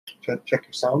Check your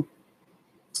sound.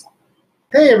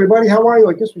 Hey, everybody, how are you?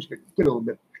 I guess we should get a little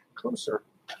bit closer.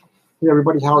 Hey,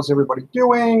 everybody, how's everybody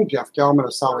doing? Jeff Gelman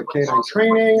of Solid K9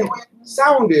 Training.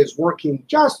 Sound is working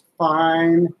just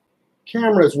fine.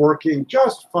 Camera is working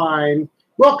just fine.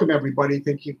 Welcome, everybody.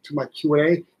 Thank you to my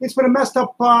Q&A. It's been a messed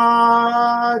up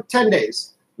 10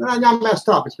 days. Not messed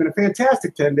up. It's been a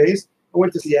fantastic 10 days. I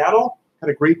went to Seattle, had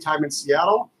a great time in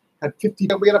Seattle, had 50,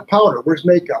 we got a powder. Where's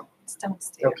makeup? It's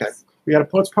downstairs. Okay. We got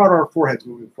to let's powder our foreheads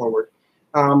moving forward.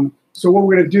 So what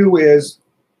we're going to do is.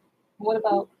 What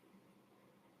about?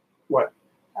 What?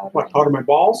 Powder my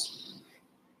balls?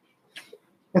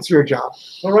 That's your job.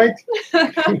 All right?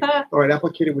 All right,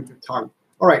 applicate it with your tongue.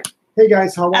 All right. Hey,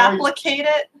 guys, how are you? Applicate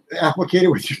it? Applicate it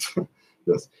with your tongue.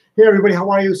 Yes. Hey, everybody, how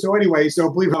are you? So anyway,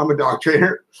 believe it, I'm a dog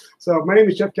trainer. So my name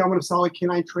is Jeff Gelman of Solid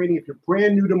K9 Training. If you're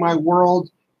brand new to my world,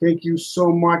 thank you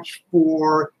so much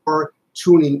for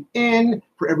tuning in.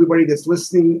 For everybody that's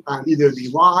listening on either the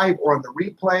live or on the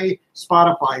replay,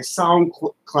 Spotify,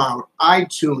 SoundCloud,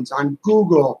 iTunes, on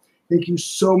Google, thank you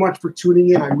so much for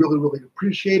tuning in. I really, really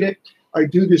appreciate it. I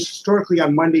do this historically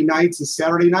on Monday nights and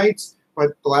Saturday nights,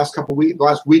 but the last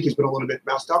week has been a little bit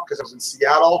messed up because I was in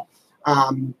Seattle.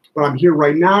 But I'm here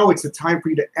right now. It's the time for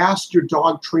you to ask your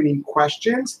dog training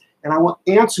questions, and I will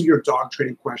answer your dog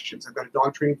training questions. I've got a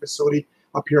dog training facility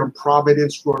up here in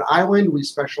Providence, Rhode Island. We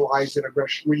specialize in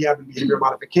aggression rehab and behavior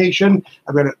modification.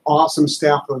 I've got an awesome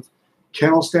staff of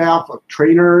kennel staff, of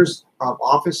trainers, of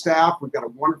office staff. We've got a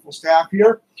wonderful staff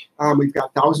here. We've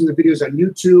got thousands of videos on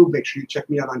YouTube. Make sure you check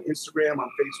me out on Instagram, on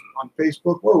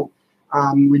Facebook. Whoa.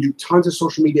 We do tons of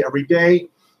social media every day.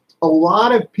 A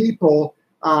lot of people,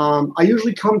 I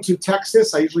usually come to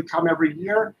Texas. I usually come every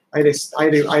year. I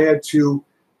had to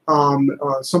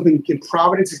something in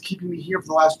Providence is keeping me here for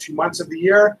the last 2 months of the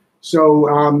year. So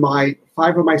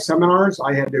 5 of my seminars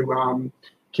I had to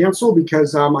cancel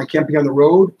because I can't be on the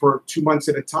road for 2 months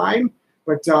at a time.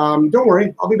 But don't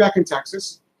worry, I'll be back in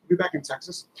Texas. You can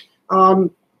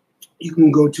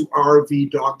go to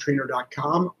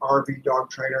rvdogtrainer.com,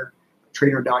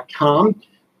 rvdogtrainer.com.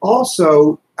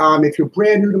 Also, if you're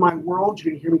brand new to my world,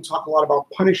 you're going to hear me talk a lot about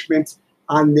punishment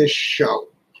on this show.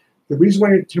 The reason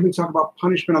why you hear me talk about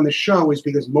punishment on the show is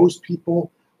because most people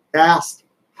ask,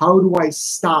 how do I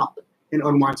stop an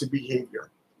unwanted behavior?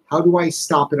 How do I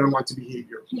stop an unwanted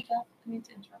behavior? I need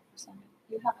to interrupt for a second.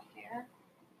 You have a hair?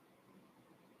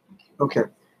 Okay.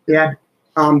 Dad,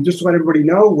 just to let everybody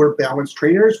know, we're balanced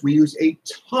trainers. We use a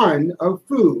ton of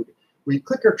food. We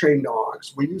clicker train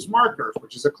dogs. We use markers,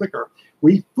 which is a clicker.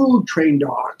 We food train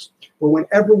dogs. But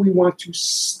whenever we want to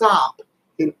stop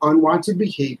an unwanted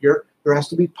behavior, there has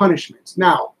to be punishments.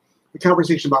 Now, the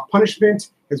conversation about punishment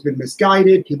has been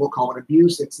misguided. People call it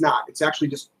abuse. It's not. It's actually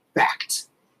just fact.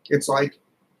 It's like,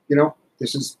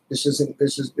 this is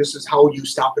how you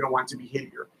stop an unwanted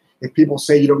behavior. If people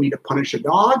say you don't need to punish a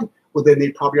dog, well, then they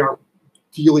probably aren't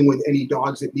dealing with any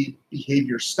dogs that need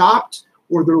behavior stopped,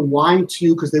 or they're lying to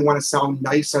you because they want to sound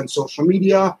nice on social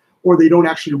media, or they don't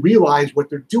actually realize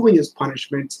what they're doing is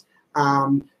punishment.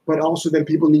 But also then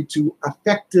people need to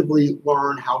effectively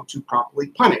learn how to properly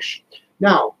punish.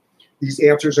 Now, these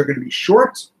answers are going to be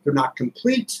short. They're not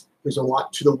complete. There's a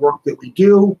lot to the work that we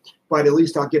do, but at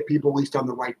least I'll get people at least on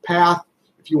the right path.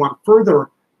 If you want further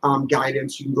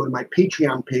guidance, you can go to my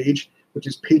Patreon page, which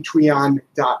is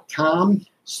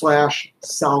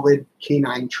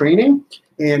patreon.com/solidk9training.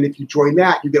 And if you join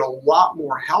that, you get a lot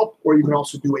more help, or you can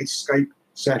also do a Skype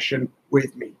session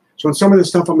with me. So in some of the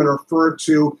stuff I'm going to refer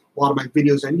to a lot of my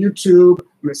videos on YouTube. I'm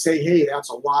going to say, hey, that's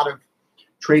a lot of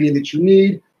training that you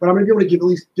need, but I'm going to be able to at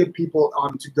least get people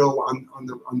to go on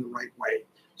the right way.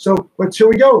 So here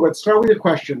we go. Let's start with your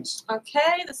questions.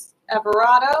 Okay, this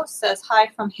Everardo says hi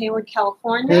from Hayward,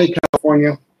 California. Hey,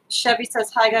 California. Chevy says,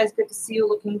 hi, guys. Good to see you.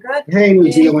 Looking good. Hey, New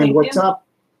Zealand. What's up?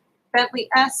 Bentley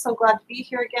S. So glad to be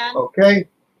here again. Okay.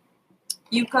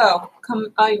 Yuko.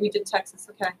 We did Texas.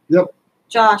 Okay. Yep.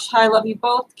 Josh, hi, love you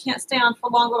both. Can't stay on for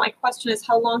long, but my question is,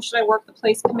 how long should I work the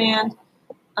place command?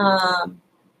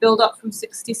 Build up from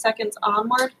 60 seconds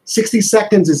onward? 60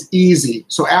 seconds is easy.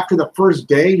 So after the first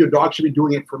day, your dog should be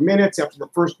doing it for minutes. After the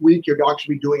first week, your dog should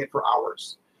be doing it for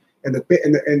hours. And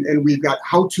we've got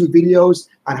how-to videos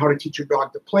on how to teach your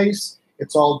dog to place.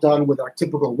 It's all done with our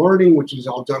typical learning, which is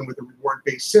all done with a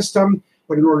reward-based system.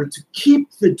 But in order to keep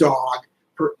the dog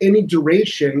for any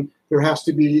duration, there has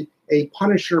to be a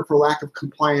punisher for lack of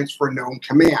compliance for a known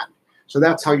command. So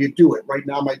that's how you do it. Right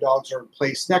now, my dogs are in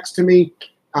place next to me.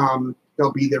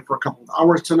 They'll be there for a couple of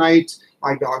hours tonight.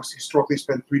 My dogs historically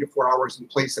spend 3 to 4 hours in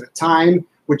place at a time,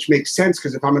 which makes sense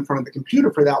because if I'm in front of the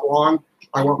computer for that long,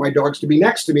 I want my dogs to be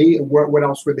next to me. And what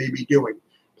else would they be doing?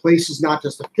 Place is not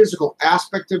just the physical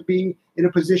aspect of being in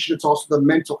a position, it's also the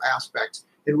mental aspect.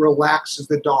 It relaxes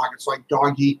the dog. It's like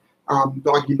doggy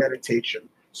meditation.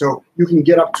 So you can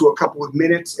get up to a couple of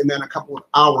minutes and then a couple of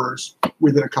hours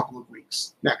within a couple of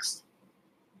weeks. Next.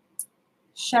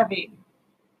 Chevy.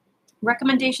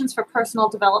 Recommendations for personal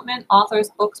development, authors,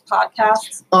 books,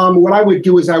 podcasts? What I would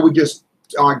do is I would just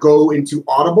go into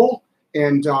Audible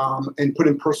and put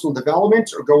in personal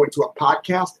development, or go into a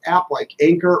podcast app like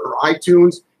Anchor or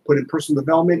iTunes, put in personal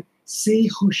development, see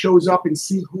who shows up and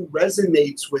see who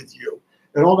resonates with you.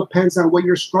 It all depends on what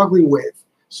you're struggling with.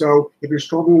 So if you're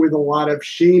struggling with a lot of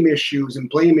shame issues and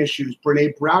blame issues,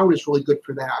 Brene Brown is really good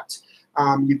for that.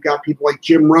 You've got people like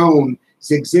Jim Rohn,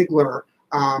 Zig Ziglar,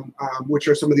 which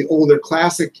are some of the older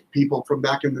classic people from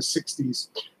back in the 60s,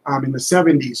 in the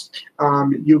 70s.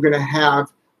 You're going to have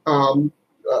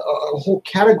a whole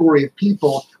category of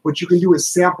people. What you can do is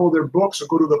sample their books or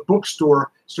go to the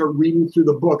bookstore, start reading through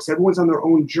the books. Everyone's on their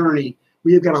own journey.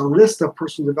 We have got a list of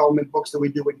personal development books that we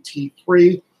do in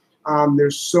T3.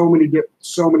 There's so many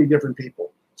different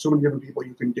people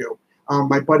you can do.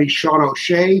 My buddy Sean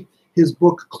O'Shea, his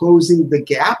book Closing the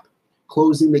Gap.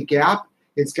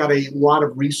 It's got a lot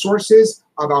of resources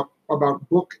about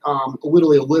book,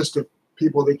 literally a list of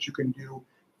people that you can do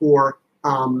for.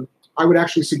 I would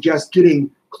actually suggest getting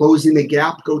Closing the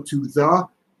Gap. Go to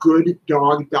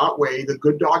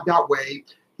thegooddog.way.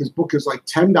 His book is like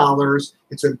 $10.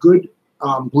 It's a good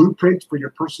blueprint for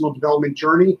your personal development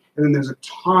journey. And then there's a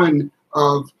ton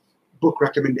of book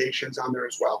recommendations on there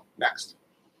as well. Next.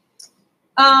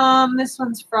 This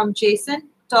one's from Jason.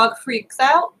 Dog freaks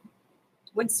out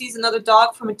when sees another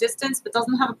dog from a distance, but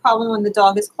doesn't have a problem when the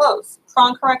dog is close.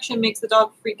 Prong correction makes the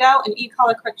dog freak out, and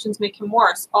e-collar corrections make him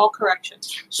worse. All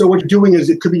corrections. So what you're doing is,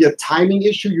 it could be a timing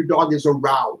issue. Your dog is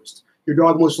aroused. Your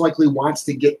dog most likely wants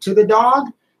to get to the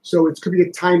dog. So it could be a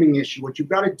timing issue. What you've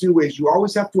got to do is you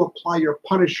always have to apply your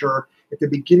punisher at the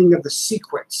beginning of the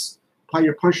sequence. Apply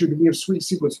your punisher at the beginning of sweet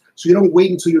sequence. So you don't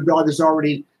wait until your dog is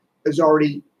already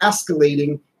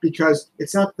escalating, because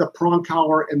it's not the prong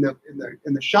collar and the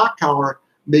shock collar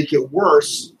make it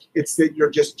worse. It's that you're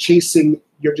just chasing,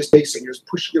 you're just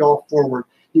pushing it all forward.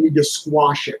 You need to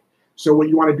squash it. So what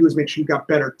you want to do is make sure you've got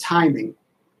better timing.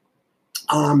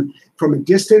 From a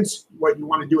distance, what you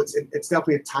want to do, it's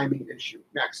definitely a timing issue.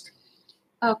 Next.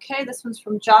 Okay, this one's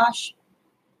from Josh.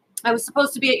 I was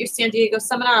supposed to be at your San Diego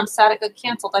seminar. I'm sad it got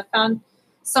canceled. I found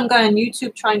some guy on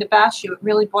YouTube trying to bash you. It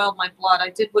really boiled my blood. I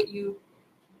did what you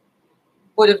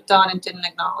would have done and didn't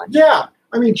acknowledge. Yeah,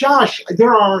 I mean, Josh,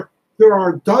 there are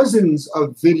dozens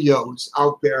of videos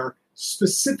out there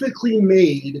specifically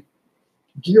made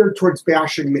geared towards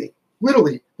bashing me.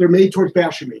 Literally, they're made towards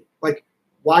bashing me. Like,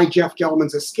 why Jeff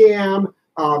Gellman's a scam,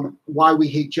 why we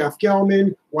hate Jeff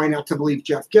Gellman, why not to believe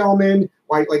Jeff Gellman,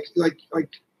 why like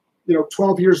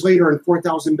 12 years later and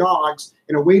 4,000 dogs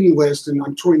in a waiting list, and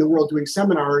I'm touring the world doing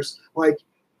seminars,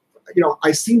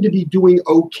 I seem to be doing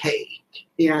okay.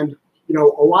 And,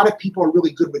 a lot of people are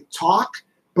really good with talk,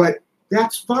 but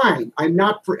that's fine. I'm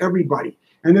not for everybody.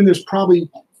 And then there's probably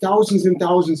thousands and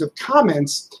thousands of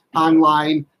comments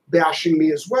online bashing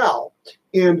me as well.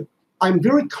 And I'm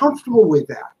very comfortable with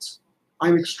that.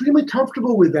 I'm extremely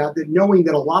comfortable with that knowing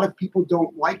that a lot of people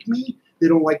don't like me, they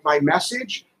don't like my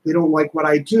message, they don't like what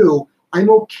I do. I'm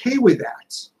okay with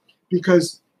that,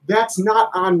 because that's not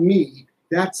on me,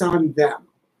 that's on them.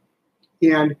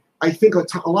 And I think a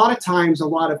lot of times, a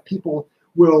lot of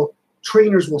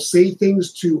trainers will say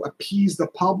things to appease the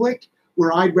public,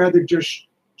 where I'd rather just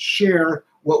share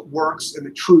what works and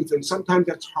the truth. And sometimes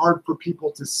that's hard for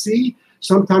people to see.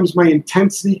 Sometimes my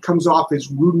intensity comes off as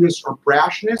rudeness or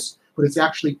brashness, but it's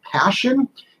actually passion.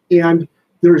 And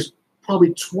there's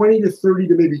probably 20 to 30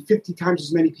 to maybe 50 times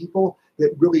as many people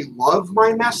that really love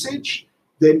my message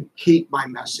than hate my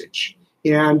message.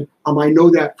 And I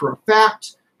know that for a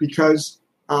fact, because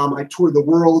I tour the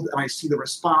world and I see the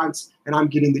response, and I'm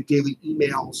getting the daily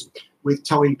emails with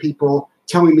telling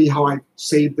me how I've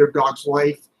saved their dog's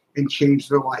life and changed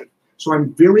their life. So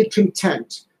I'm very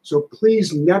content. So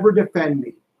please never defend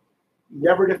me.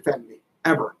 Never defend me,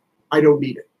 ever. I don't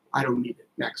need it.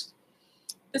 Next.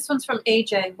 This one's from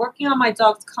AJ. Working on my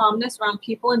dog's calmness around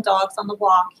people and dogs on the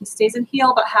walk. He stays in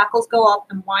heel, but hackles go up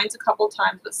and whines a couple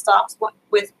times, but stops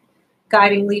with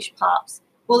guiding leash pops.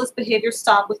 Will this behavior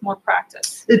stop with more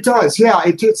practice? It does, yeah.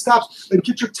 It stops. And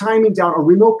get your timing down. A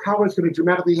remote collar is going to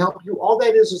dramatically help you. All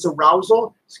that is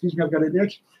arousal. Excuse me, I've got an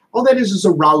itch. All that is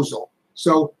arousal.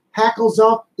 So hackles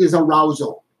up is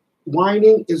arousal.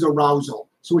 Whining is arousal.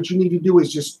 So what you need to do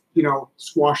is just,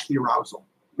 squash the arousal.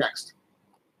 Next.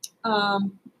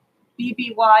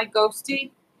 BBY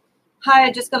Ghosty. Hi,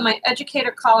 I just got my educator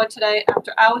collar today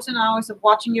after hours and hours of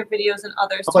watching your videos and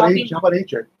others. How about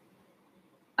AJ?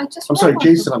 I'm sorry,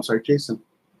 Jason.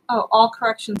 Oh, all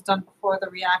corrections done before the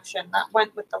reaction. That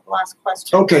went with the last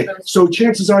question. Okay, so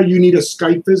chances are you need a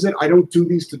Skype visit. I don't do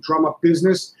these to drum up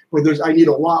business, but I need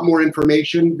a lot more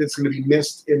information that's going to be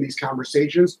missed in these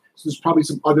conversations. So there's probably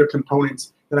some other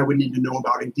components that I would need to know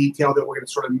about in detail that we're going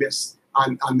to sort of miss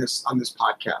on this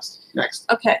podcast. Next.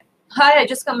 Okay. Hi, I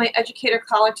just got my educator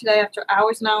collar today after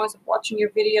hours and hours of watching your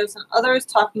videos and others,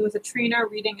 talking with a trainer,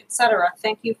 reading, etc.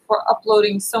 Thank you for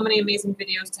uploading so many amazing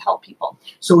videos to help people.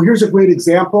 So here's a great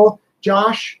example,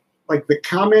 Josh, like the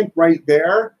comment right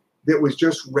there that was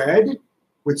just read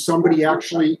with somebody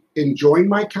actually enjoying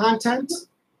my content,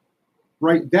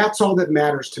 right? That's all that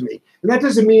matters to me. And that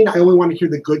doesn't mean I only want to hear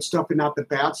the good stuff and not the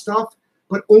bad stuff,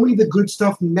 but only the good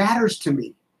stuff matters to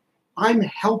me. I'm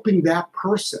helping that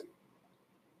person.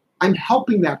 I'm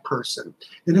helping that person.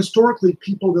 And historically,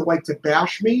 people that like to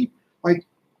bash me, like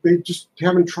they just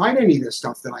haven't tried any of this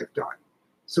stuff that I've done.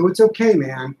 So it's okay,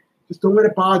 man. Just don't let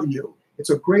it bother you. It's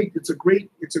a great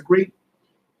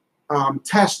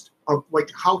test of like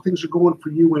how things are going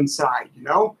for you inside, you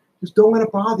know? Just don't let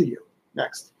it bother you.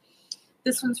 Next.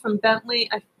 This one's from Bentley.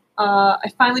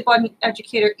 I finally bought an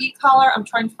educator e-collar. I'm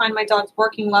trying to find my dog's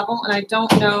working level, and I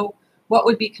don't know what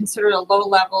would be considered a low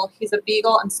level. He's a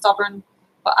beagle and stubborn,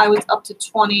 but I was up to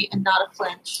 20 and not a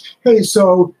flinch. Hey,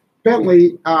 so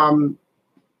Bentley,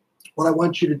 what I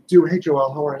want you to do, hey,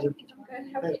 Joelle, how are you? I'm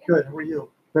good. How are you? Good. How are you?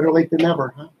 Better late than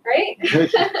never, huh? Right?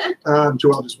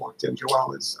 Joelle just walked in.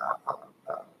 Joelle is,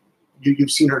 you've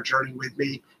seen her journey with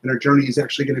me, and her journey is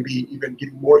actually going to be even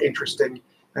getting more interesting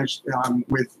as,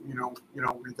 with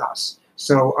us.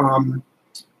 So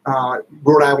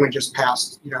Rhode Island just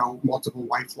passed, multiple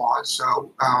wife laws,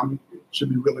 so it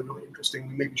should be really, really interesting.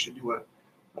 We maybe should do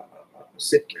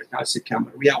not a sitcom,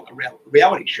 but a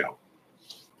reality show.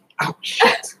 Oh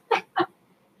shit.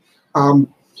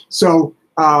 So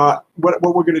what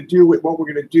we're gonna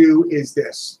do is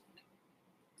this: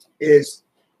 is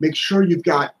make sure you've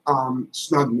got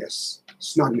snugness.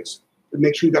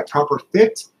 Make sure you've got proper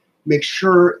fit. Make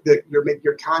sure that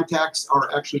your contacts are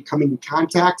actually coming in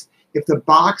contact. If the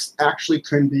box actually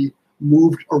can be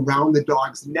moved around the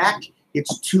dog's neck,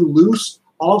 it's too loose.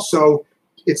 Also,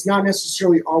 it's not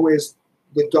necessarily always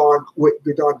the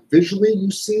dog visually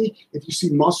you see. If you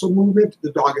see muscle movement,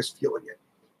 the dog is feeling it.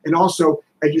 And also,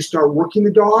 as you start working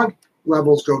the dog,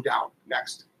 levels go down.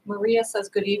 Next. Maria says,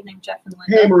 good evening, Jeff and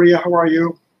Linda. Hey, Maria, how are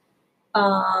you?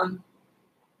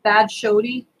 Bad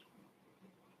Shody,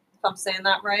 if I'm saying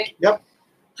that right. Yep.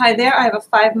 Hi there, I have a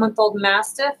 5-month-old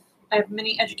Mastiff. I have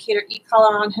mini educator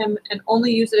e-collar on him and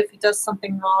only use it if he does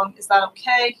something wrong. Is that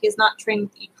okay? He is not trained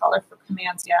with e-collar for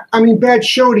commands yet. I mean, Bad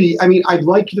Shody, I'd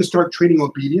like you to start training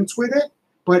obedience with it,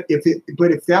 but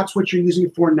if that's what you're using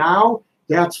it for now,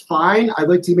 that's fine. I'd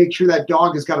like to make sure that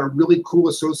dog has got a really cool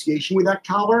association with that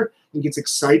collar and gets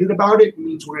excited about it. It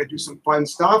means we're going to do some fun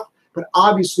stuff. But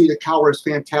obviously, the collar is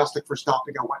fantastic for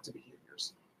stopping unwanted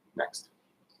behaviors. Next.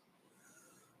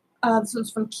 This one's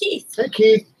from Keith. Hey,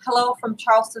 Keith. Hello from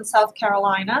Charleston, South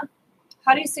Carolina.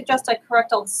 How do you suggest I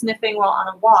correct all the sniffing while on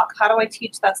a walk? How do I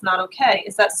teach that's not okay?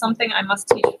 Is that something I must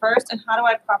teach first? And how do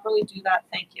I properly do that?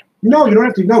 Thank you. No, you don't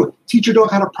have to. No, teach your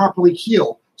dog how to properly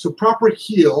heel. So proper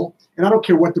heel, and I don't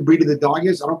care what the breed of the dog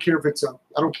is. I don't care if it's a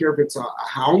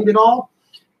hound at all.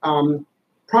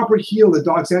 Proper heel. The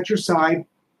dog's at your side,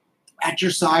 at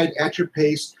your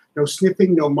pace. No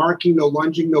sniffing, no marking, no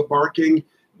lunging, no barking.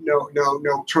 No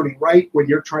turning right when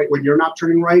you're not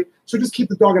turning right. So just keep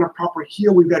the dog in a proper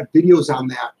heel. We've got videos on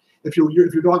that. If your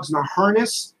dog's in a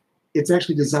harness, it's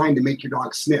actually designed to make your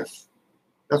dog sniff.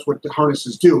 That's what the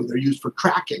harnesses do. They're used for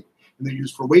tracking, and they're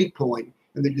used for weight pulling,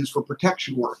 and they're used for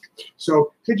protection work.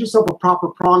 So get yourself a proper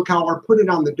prong collar, put it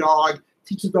on the dog,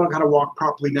 teach the dog how to walk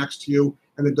properly next to you,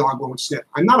 and the dog won't sniff.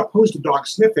 I'm not opposed to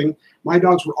dogs sniffing. My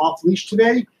dogs were off leash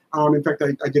today. In fact,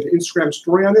 I did an Instagram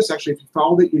story on this. Actually, if you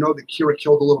followed it, that Kira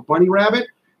killed a little bunny rabbit.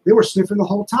 They were sniffing the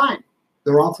whole time.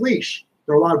 They're off leash.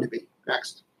 They're allowed to be.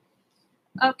 Next.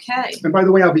 Okay. And by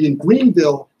the way, I'll be in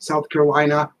Greenville, South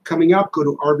Carolina. Coming up, go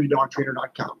to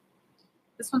rvdogtrainer.com.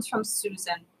 This one's from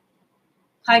Susan.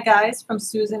 Hi, guys, from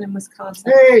Susan in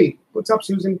Wisconsin. Hey, what's up,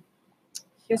 Susan?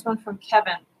 Here's one from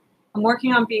Kevin. I'm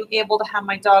working on being able to have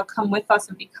my dog come with us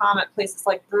and be calm at places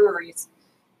like breweries.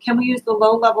 Can we use the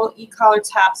low-level e-collar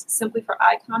taps simply for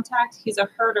eye contact? He's a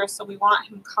herder, so we want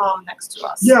him calm next to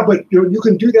us. Yeah, but you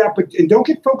can do that, and don't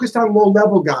get focused on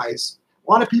low-level, guys.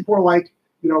 A lot of people are like,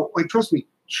 trust me,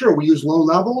 sure, we use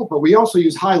low-level, but we also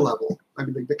use high-level. I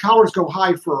mean, the collars go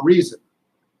high for a reason.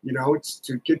 It's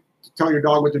to tell your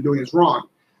dog what they're doing is wrong.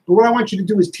 But what I want you to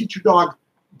do is teach your dog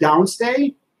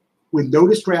downstay with no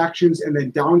distractions, and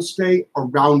then downstay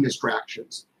around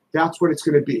distractions. That's what it's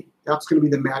going to be. That's going to be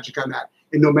the magic on that.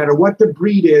 And no matter what the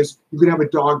breed is, you can have a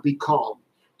dog be calm.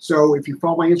 So if you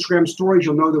follow my Instagram stories,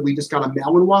 you'll know that we just got a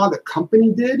Malinois. The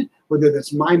company did. Whether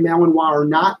that's my Malinois or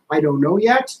not, I don't know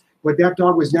yet. But that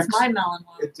dog was next. It's my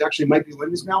Malinois. It actually might be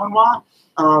Linda's Malinois.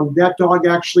 That dog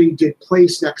actually did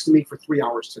place next to me for 3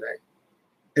 hours today.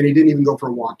 And he didn't even go for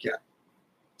a walk yet.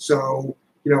 So,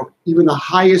 even the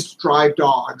highest drive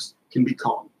dogs can be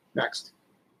calm. Next.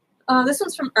 This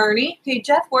one's from Ernie. Hey,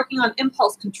 Jeff, working on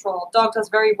impulse control. Dog does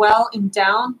very well in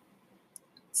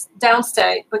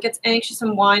downstay, but gets anxious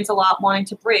and whines a lot, wanting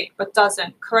to break, but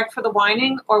doesn't. Correct for the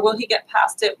whining, or will he get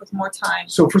past it with more time?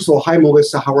 So first of all, hi,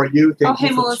 Melissa. How are you? Thank you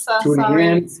for Melissa. Tuning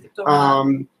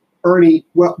in. Ernie,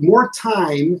 well, more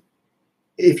time.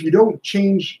 If you don't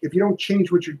change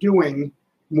what you're doing,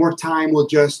 more time will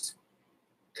just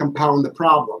compound the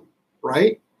problem,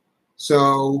 right?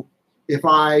 So if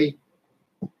I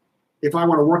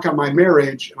want to work on my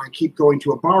marriage and I keep going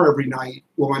to a bar every night,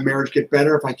 will my marriage get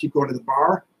better if I keep going to the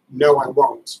bar? No, I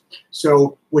won't.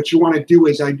 So what you want to do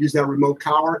is I'd use that remote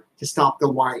collar to stop the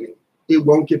whining. It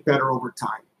won't get better over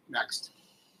time. Next.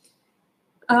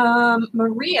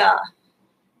 Maria,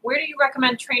 where do you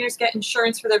recommend trainers get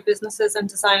insurance for their businesses and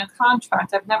design a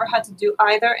contract? I've never had to do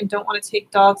either and don't want to take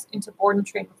dogs into board and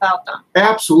train without them.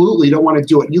 Absolutely don't want to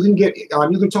do it. You can get you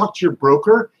can talk to your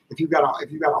broker. If you've got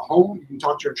a home, you can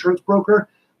talk to your insurance broker.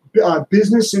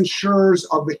 Business insurers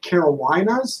of the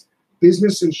Carolinas.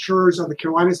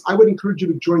 I would encourage you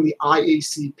to join the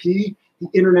IACP, the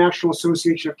International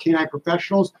Association of Canine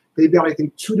Professionals. They've got, I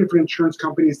think, 2 different insurance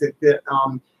companies that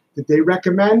they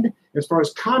recommend. As far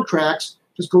as contracts,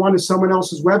 just go on to someone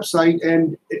else's website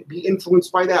and be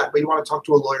influenced by that. But you want to talk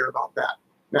to a lawyer about that.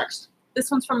 Next. This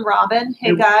one's from Robin.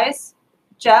 Hey, guys.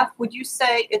 Jeff, would you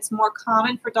say it's more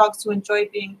common for dogs to enjoy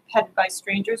being petted by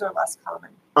strangers or less common?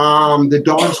 The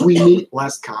dogs we meet,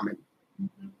 less common.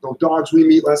 Mm-hmm. The dogs we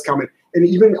meet, less common. And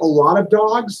even a lot of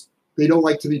dogs, they don't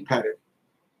like to be petted.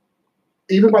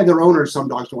 Even by their owners, some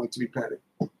dogs don't like to be petted.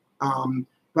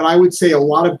 But I would say a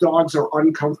lot of dogs are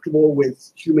uncomfortable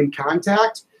with human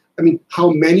contact. I mean,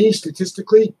 how many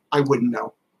statistically, I wouldn't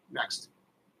know. Next.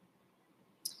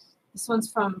 This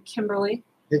one's from Kimberly.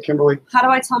 Hey, Kimberly. How do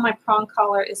I tell my prong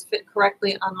collar is fit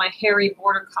correctly on my hairy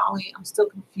border collie? I'm still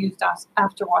confused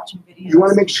after watching videos. You want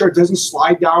to make sure it doesn't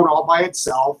slide down all by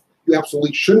itself. You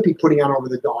absolutely shouldn't be putting it over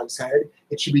the dog's head.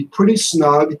 It should be pretty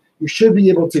snug. You should be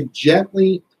able to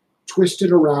gently twist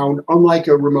it around, unlike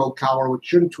a remote collar, which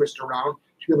shouldn't twist around.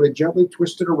 You should be able to gently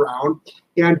twist it around.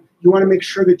 And you want to make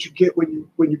sure that you get, when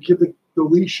you give the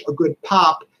leash a good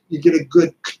pop, you get a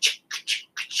good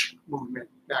movement.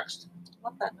 Next.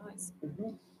 Love that noise.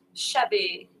 Mm-hmm.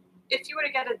 Chevy, if you were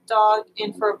to get a dog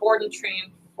in for a board and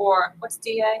train for, what's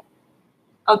DA?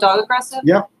 Oh, dog aggressive?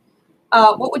 Yep.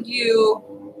 What would your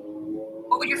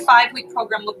 5-week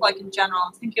program look like in general?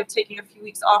 I'm thinking of taking a few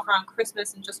weeks off around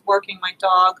Christmas and just working my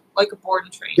dog like a board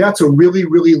and train. That's a really,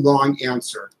 really long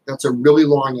answer.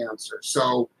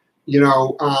 So,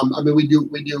 I mean, we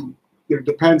do,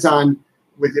 depends on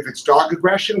if it's dog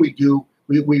aggression, we do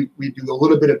a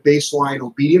little bit of baseline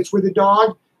obedience with the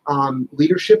dog,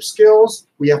 leadership skills.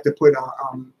 We have to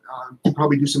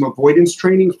probably do some avoidance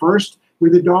training first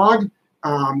with the dog,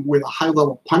 with a high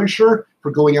level punisher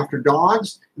for going after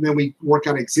dogs, and then we work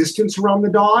on existence around the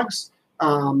dogs.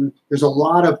 There's a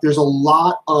lot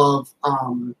of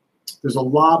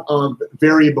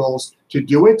variables to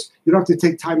do it. You don't have to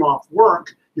take time off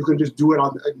work. You can just do it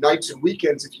on nights and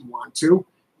weekends if you want to.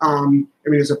 I mean,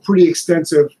 it's a pretty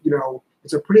extensive,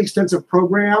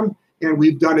 program, and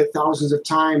we've done it thousands of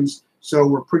times, so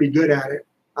we're pretty good at it.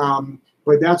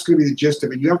 But that's going to be the gist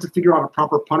of it. You have to figure out a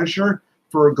proper punisher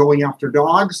for going after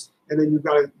dogs, and then you've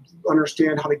got to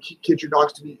understand how to get your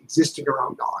dogs to be existing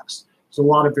around dogs. There's a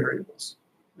lot of variables.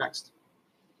 Next.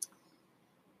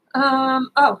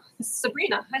 This is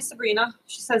Sabrina. Hi, Sabrina.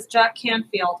 She says Jack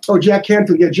Canfield. Oh, Jack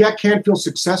Canfield. Yeah, Jack Canfield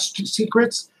Success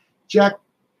Secrets. Jack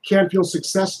Canfield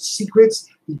Success Secrets,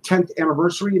 the 10th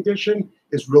anniversary edition,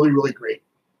 is really, really great.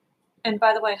 And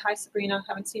by the way, hi, Sabrina.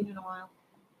 Haven't seen you in a while.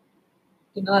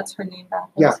 That's her name back.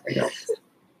 Yeah, I know.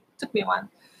 Took me a while.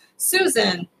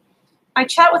 Susan, I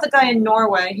chat with a guy in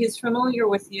Norway. He's familiar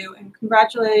with you and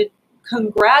congratulated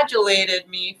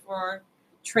me for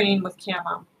training with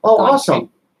Camo. Oh,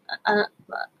 awesome.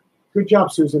 Good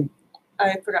job, Susan.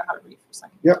 I forgot how to read for a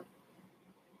second. Yep.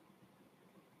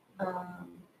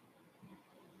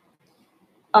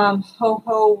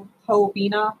 Ho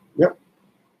Bina. Yep.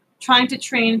 Trying to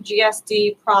train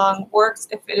GSD prong works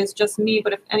if it is just me,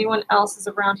 but if anyone else is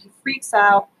around, he freaks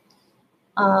out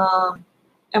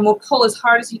and will pull as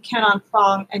hard as he can on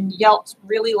prong and yelps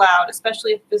really loud,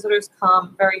 especially if visitors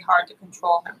come. Very hard to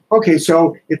control him. Okay,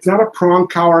 so it's not a prong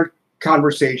collar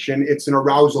conversation. It's an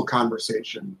arousal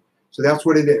conversation. So that's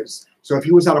what it is. So if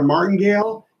he was on a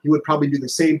martingale, he would probably do the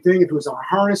same thing. If he was on a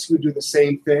harness, he would do the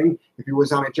same thing. If he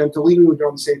was on a gentilini, he would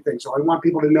do the same thing. So I want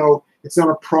people to know it's not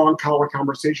a prong collar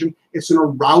conversation. It's an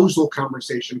arousal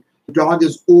conversation. The dog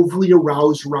is overly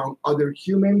aroused around other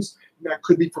humans. And that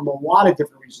could be from a lot of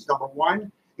different reasons. Number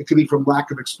one, it could be from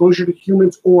lack of exposure to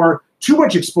humans or too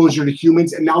much exposure to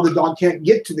humans, and now the dog can't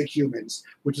get to the humans,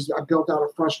 which is built out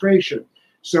of frustration.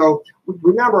 So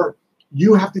remember,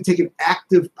 you have to take an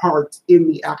active part in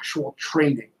the actual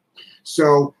training.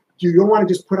 So you don't want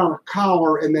to just put on a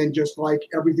collar and then just like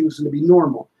everything's going to be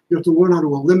normal. You have to learn how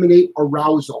to eliminate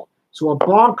arousal. So a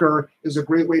bonker is a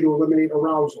great way to eliminate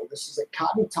arousal. This is a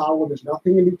cotton towel. There's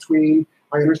nothing in between.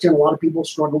 I understand a lot of people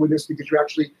struggle with this because you're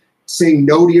actually saying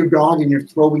no to your dog and you're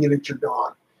throwing it at your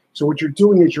dog. So what you're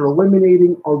doing is you're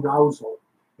eliminating arousal.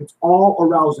 It's all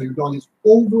arousal. Your dog is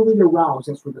overly aroused.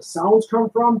 That's where the sounds come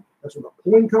from. That's where the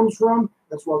pulling comes from.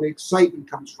 That's where the excitement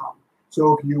comes from.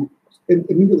 So if you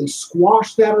immediately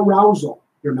squash that arousal,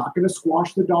 you're not going to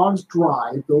squash the dog's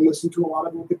drive. Don't listen to a lot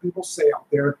of what the people say out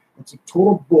there. It's a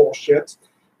total bullshit.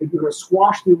 If you're going to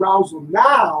squash the arousal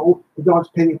now, the dog's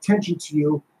paying attention to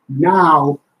you.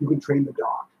 Now you can train the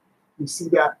dog. We see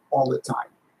that all the time.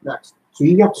 Next. So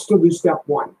you have to still do step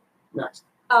one. Next.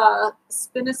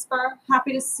 Spinispur,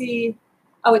 happy to see.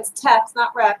 Oh, it's Tex,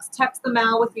 not Rex. Tex the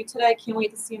Mal with you today. Can't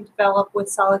wait to see him develop with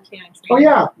solid canine training. Oh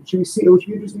yeah, it should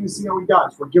be interesting to see how he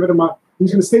does. We're giving him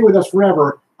he's going to stay with us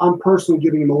forever. I'm personally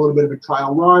giving him a little bit of a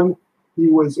trial run. He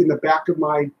was in the back of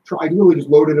my truck. I really just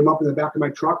loaded him up in the back of my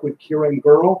truck with Kira and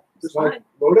Girl. Just like,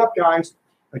 load up, guys.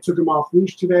 I took him off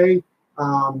leash today.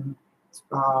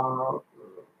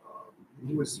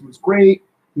 He was great.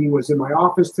 He was in my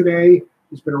office today.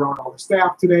 He's been around all the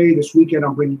staff today. This weekend,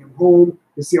 I'm bringing him home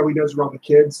to see how he does around the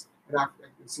kids, and I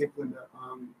can see if Linda,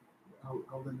 how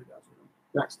Linda does with him.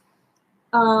 Next.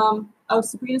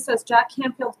 Sabrina says Jack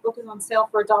Canfield's book is on sale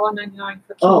for $1.99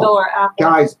 for Kindle or Apple.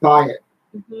 Guys, buy it.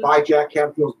 Mm-hmm. Buy Jack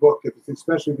Canfield's book,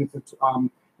 especially if it's I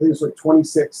think it's like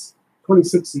 26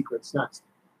 secrets. Next.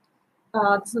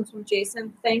 This one's from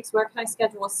Jason. Thanks. Where can I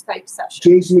schedule a Skype session?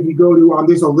 Jason, if you go to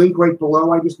there's a link right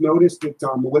below. I just noticed that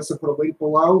Melissa put a link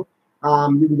below.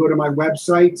 You can go to my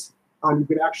website. You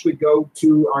can actually go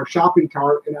to our shopping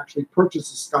cart and actually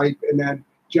purchase a Skype, and then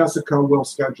Jessica will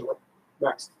schedule it.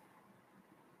 Next.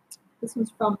 This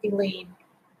one's from Elaine.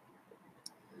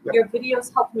 Yep. Your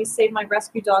videos helped me save my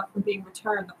rescue dog from being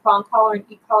returned. The prong collar and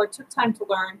e-collar took time to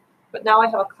learn, but now I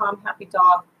have a calm, happy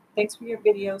dog. Thanks for your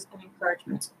videos and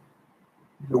encouragement.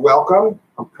 You're welcome.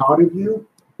 I'm proud of you.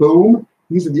 Boom.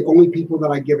 These are the only people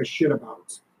that I give a shit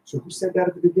about. So who said that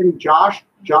at the beginning? Josh,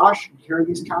 you hearing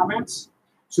these comments?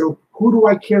 So who do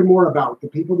I care more about? The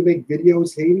people that make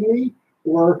videos hating me?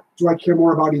 Or do I care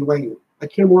more about Elaine? I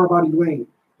care more about Elaine.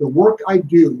 The work I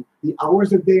do, the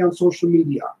hours a day on social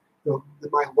media,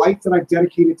 my life that I've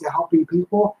dedicated to helping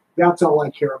people, that's all I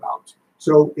care about.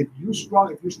 So if you're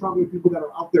struggling with people that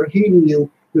are out there hating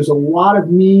you, there's a lot of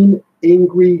mean,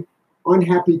 angry,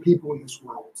 unhappy people in this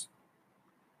world.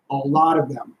 A lot of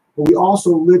them. But we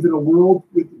also live in a world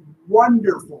with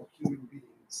wonderful human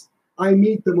beings. I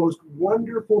meet the most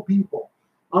wonderful people.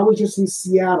 I was just in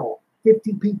Seattle,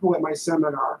 50 people at my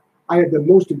seminar. I had the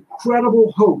most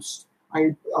incredible host.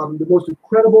 The most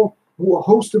incredible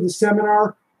host of the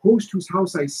seminar, host whose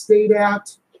house I stayed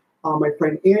at. My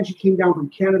friend Angie came down from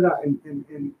Canada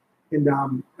and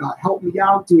helped me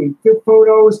out doing fit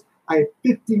photos. I had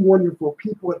 50 wonderful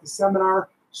people at the seminar.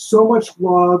 So much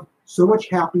love, so much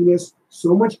happiness,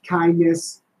 so much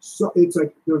kindness. So it's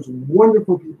like there's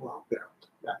wonderful people out there.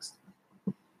 Next.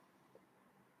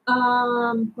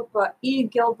 E.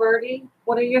 Gilberti,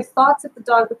 what are your thoughts if the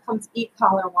dog becomes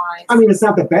e-collar wise? I mean, it's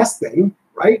not the best thing,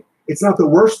 right? It's not the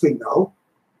worst thing, though,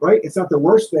 right? It's not the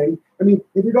worst thing. I mean,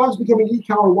 if your dog's becoming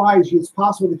e-collar wise, it's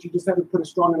possible that you just haven't put a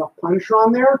strong enough punisher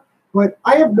on there. But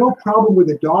I have no problem with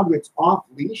a dog that's off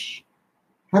leash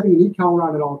having an e-collar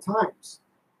on at all times.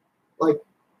 Like,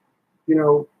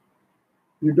 your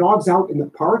dog's out in the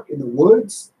park, in the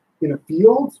woods, in a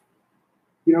field,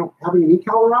 having an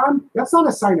e-collar on, that's not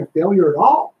a sign of failure at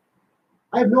all.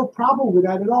 I have no problem with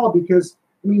that at all because,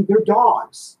 they're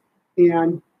dogs.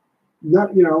 And,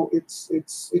 it's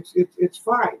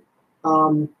fine.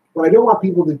 What I don't want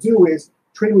people to do is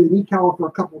train with an e-collar for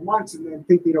a couple of months and then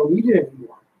think they don't need it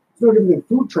anymore. It's no different than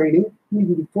food training. You need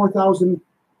to do 4,000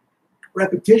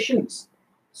 repetitions.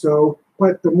 So,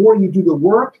 but the more you do the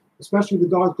work, especially if the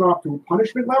dogs go up to a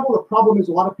punishment level, the problem is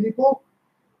a lot of people,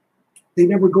 they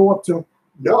never go up to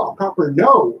no, proper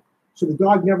no. So the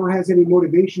dog never has any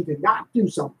motivation to not do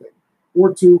something,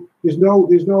 or to there's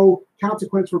no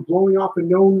consequence for blowing off a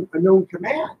known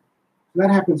command.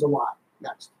 That happens a lot.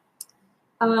 Next.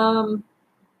 Patreon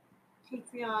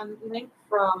link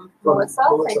from Melissa.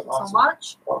 Thank you so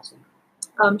much.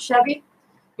 Awesome. Chevy,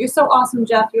 you're so awesome,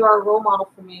 Jeff. You are a role model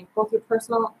for me. Both your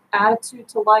personal attitude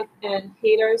to life and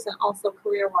haters, and also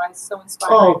career-wise, so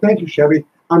inspiring. Oh, thank you, Chevy.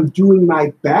 I'm doing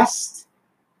my best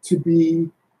to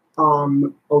be a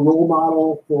role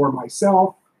model for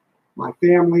myself, my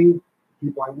family,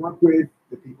 people I work with,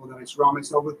 the people that I surround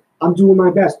myself with. I'm doing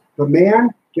my best. But man,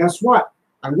 guess what?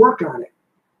 I work on it.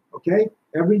 Okay?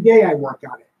 Every day I work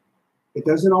on it. It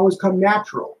doesn't always come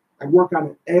natural. I work on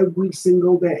it every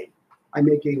single day. I'm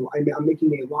making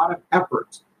a lot of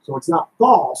effort. So it's not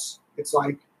false. It's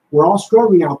like we're all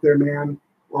struggling out there, man.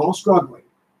 We're all struggling.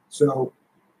 So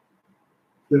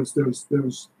there's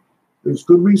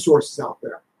good resources out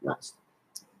there. Next.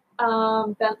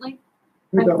 Bentley,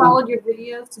 I followed your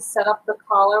videos to set up the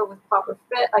collar with proper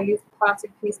fit. I used the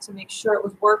plastic piece to make sure it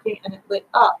was working and it lit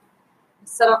up. I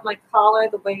set up my collar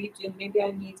the way you do. Maybe I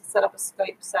need to set up a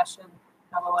Skype session.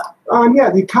 LOL. Yeah,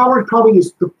 the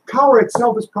collar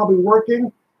itself is probably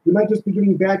working. You might just be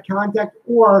getting bad contact,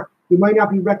 or you might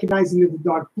not be recognizing that the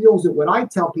dog feels it. What I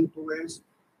tell people is,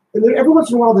 and then every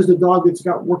once in a while, there's a dog that's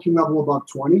got working level above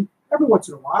 20. Every once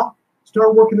in a while,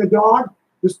 start working the dog.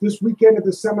 This weekend at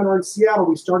the seminar in Seattle,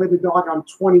 we started the dog on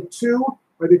 22.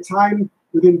 By the time,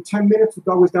 within 10 minutes, the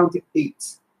dog was down to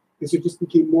 8. Because it just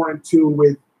became more in tune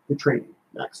with the training.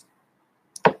 Next.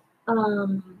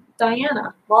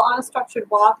 Diana, while on a structured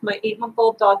walk, my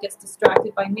 8-month-old dog gets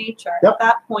distracted by nature. Yep. At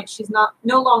that point, she's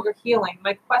no longer healing.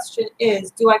 My question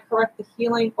is, do I correct the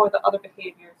healing or the other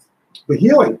behaviors? The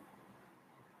healing.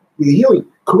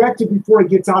 Correct it before it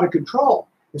gets out of control.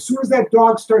 As soon as that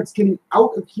dog starts getting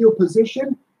out of heel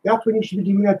position, that's when you should be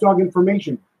giving that dog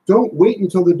information. Don't wait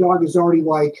until the dog is already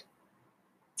like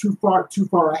too far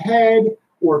ahead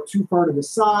or too far to the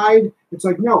side. It's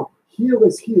like, no, heel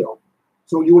is heel.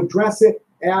 So you address it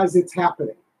as it's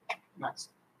happening. Next.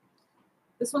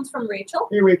 This one's from Rachel.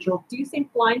 Hey, Rachel. Do you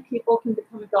think blind people can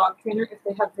become a dog trainer if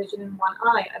they have vision in one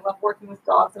eye? I love working with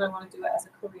dogs and I want to do it as a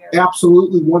career.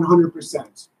 Absolutely,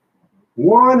 100%.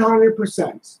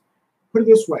 100%. Put it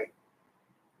this way.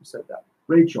 Who said that?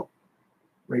 Rachel.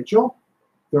 Rachel,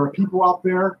 there are people out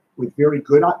there with very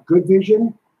good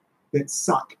vision that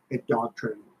suck at dog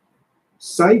training.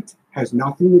 Sight has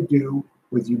nothing to do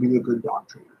with you being a good dog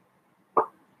trainer.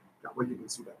 Well, you can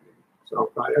see that maybe. So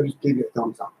I just gave you a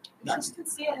thumbs up. Next. She can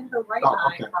see it in her right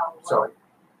eye, okay. probably. Sorry.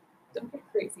 Don't get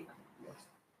crazy. Yes.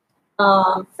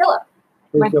 Philip.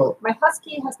 Philip. My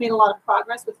husky has made a lot of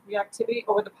progress with reactivity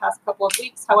over the past couple of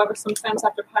weeks. However, sometimes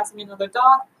after passing another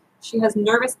dog, she has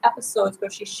nervous episodes where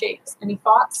she shakes. Any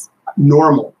thoughts?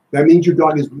 Normal. That means your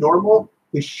dog is normal.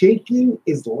 The shaking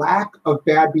is lack of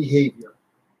bad behavior.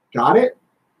 Got it?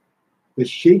 The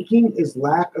shaking is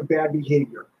lack of bad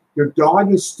behavior. Your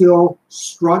dog is still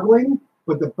struggling,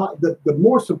 but the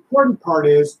most important part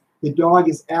is the dog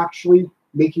is actually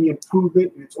making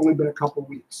improvement, and it's only been a couple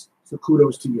weeks. So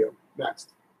kudos to you.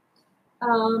 Next.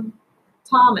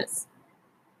 Thomas.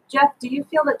 Jeff, do you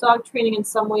feel that dog training in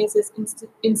some ways is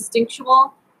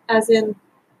instinctual, as in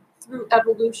through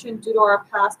evolution due to our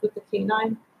past with the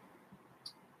canine?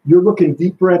 You're looking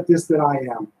deeper at this than I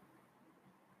am.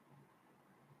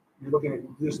 You're looking at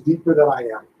this deeper than I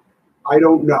am. I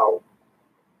don't know.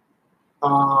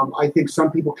 I think some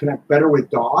people connect better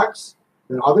with dogs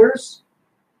than others,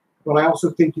 but I also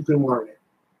think you can learn it.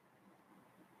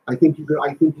 I think you can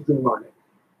learn it.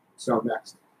 So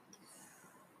next.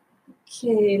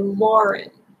 Okay, Lauren.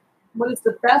 What is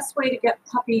the best way to get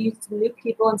puppy used to new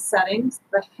people and settings?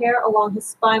 The hair along his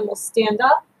spine will stand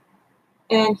up,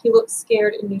 and he looks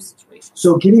scared in new situations.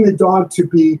 So getting the dog to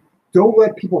be, don't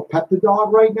let people pet the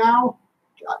dog right now.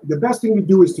 The best thing to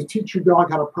do is to teach your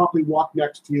dog how to properly walk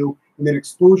next to you, and then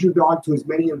expose your dog to as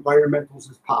many environmentals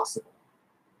as possible.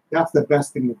 That's the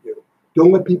best thing to do.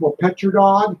 Don't let people pet your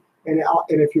dog, and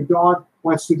if your dog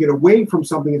wants to get away from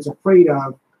something it's afraid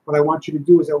of, what I want you to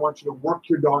do is I want you to work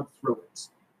your dog through it.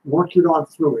 Work your dog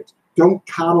through it. Don't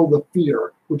coddle the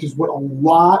fear, which is what a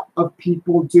lot of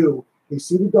people do. They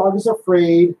see the dog is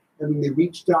afraid, and then they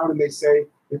reach down and they say,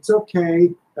 it's okay,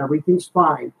 everything's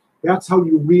fine. That's how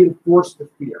you reinforce the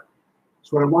fear.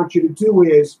 So what I want you to do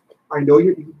is,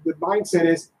 the mindset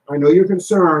is, I know you're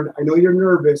concerned, I know you're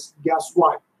nervous, guess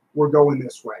what? We're going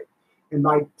this way. And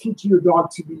by teaching your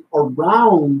dog to be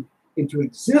around and to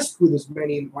exist with as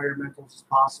many environmentals as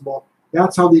possible.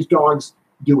 That's how these dogs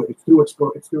do it. It's through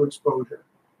exposure.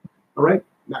 All right,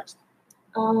 next.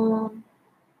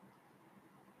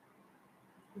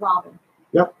 Robin.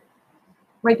 Yep.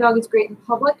 My dog is great in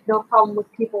public, no problem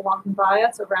with people walking by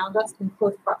us, around us, in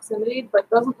close proximity, but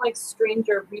doesn't like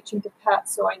stranger reaching to pet,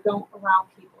 so I don't allow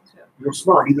people to. You're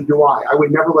smart, either do I. I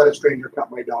would never let a stranger pet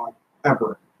my dog,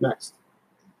 ever. Next.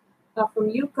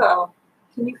 From Yuko,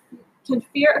 can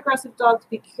fear-aggressive dogs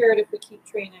be cured if we keep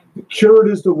training? Cured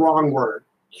is the wrong word.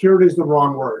 Cured is the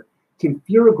wrong word. Can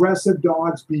fear-aggressive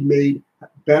dogs be made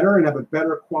better and have a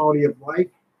better quality of life?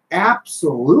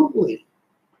 Absolutely.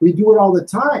 We do it all the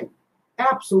time.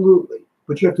 Absolutely.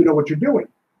 But you have to know what you're doing.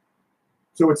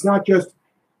 So it's not just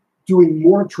doing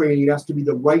more training. It has to be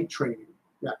the right training.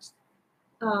 Next.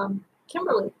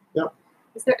 Kimberly. Yep.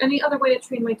 Is there any other way to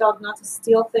train my dog not to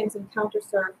steal things and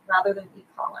counter-serve rather than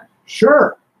e-collar?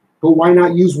 Sure. But why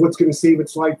not use what's going to save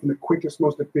its life in the quickest,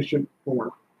 most efficient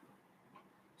form?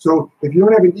 So if you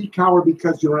don't have an e-collar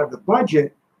because you don't have the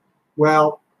budget,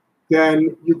 well,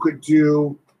 then you could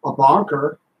do a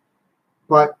bonker.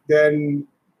 But then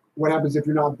what happens if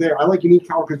you're not there? I like an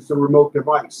e-collar because it's a remote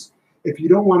device. If you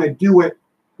don't want to do it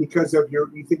because of you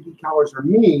think e-collars are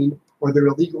mean or they're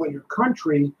illegal in your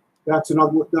country, that's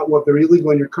another. Not what they're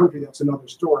illegal in your country. That's another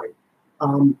story.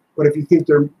 But if you think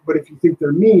they're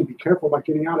mean, be careful about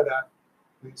getting out of that,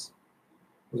 please.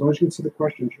 As long as you can see the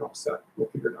questions, you're all set. We'll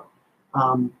figure it out.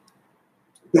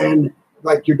 Then,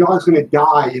 like, your dog's going to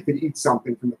die if it eats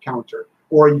something from the counter,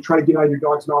 or you try to get out of your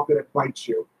dog's mouth and it bites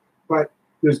you. But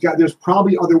there's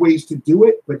probably other ways to do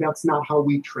it, but that's not how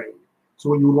we train. So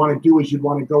what you would want to do is you'd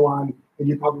want to go on and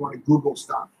you'd probably want to Google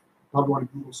stuff.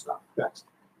 Next.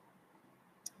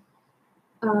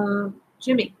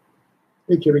 Jimmy.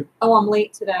 Hey, Jimmy. Oh, I'm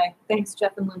late today. Thanks,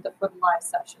 Jeff and Linda, for the live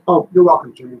session. Oh, you're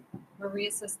welcome, Jimmy.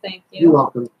 Maria says thank you. You're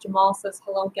welcome. Jamal says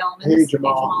hello, Gelman. Hey,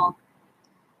 Jamal.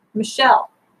 Michelle.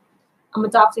 I'm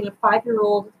adopting a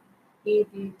 5-year-old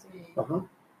ADD.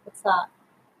 What's that?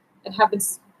 And have been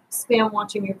spam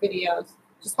watching your videos.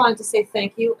 Just wanted to say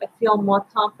thank you. I feel more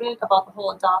confident about the whole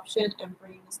adoption and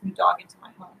bringing this new dog into my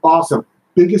home. Awesome.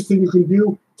 Biggest thing you can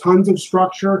do, tons of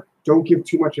structure. Don't give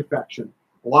too much affection.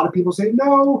 A lot of people say,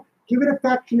 no, give it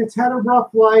affection. It's had a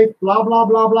rough life, blah, blah,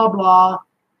 blah, blah, blah.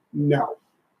 No.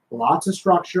 Lots of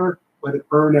structure. Let it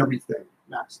earn everything.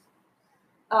 Next.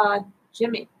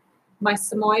 Jimmy. My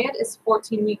Samoyed is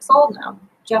 14 weeks old now.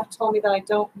 Jeff told me that I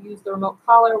don't use the remote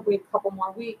collar. Wait a couple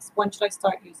more weeks. When should I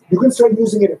start using it? You can start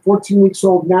using it at 14 weeks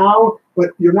old now, but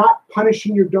you're not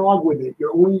punishing your dog with it.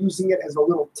 You're only using it as a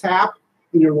little tap,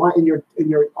 and you're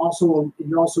also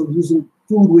using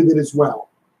food with it as well.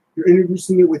 You're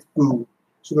introducing it with food.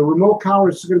 So the remote collar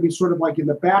is going to be sort of like in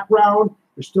the background.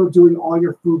 You're still doing all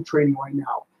your food training right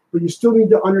now, but you still need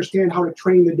to understand how to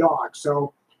train the dog.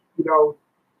 So,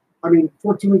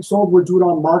 14 weeks old, we're doing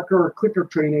all marker or clicker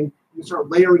training. You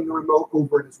start layering the remote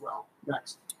over it as well.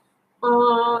 Next.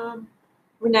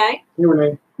 Renee. Hey,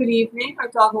 Renee. Good evening. Our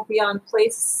dog will be on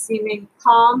place, seeming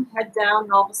calm, head down,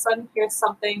 and all of a sudden hears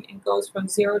something and goes from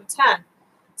 0 to 10.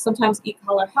 Sometimes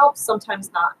e-collar helps,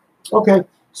 sometimes not. Okay.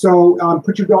 So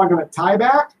put your dog on a tie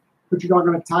back.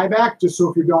 Just so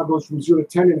if your dog goes from 0 to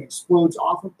 10 and explodes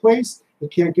off of place,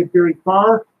 it can't get very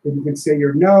far, then you can say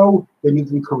your no, then you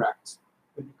can correct.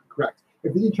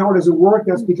 If the e-collar doesn't work,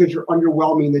 that's because you're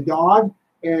underwhelming the dog,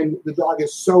 and the dog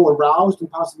is so aroused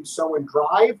and possibly so in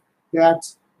drive that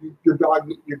your dog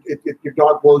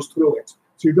blows through it.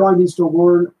 So your dog needs to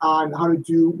learn on how to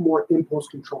do more impulse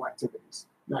control activities.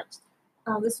 Next.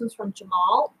 This one's from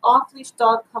Jamal. Off-leash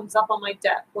dog comes up on my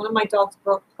deck. One of my dogs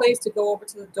broke place to go over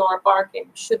to the door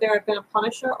barking. Should there have been a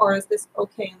punisher, or is this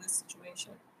okay in this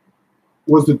situation?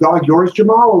 Was the dog yours,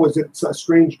 Jamal, or was it a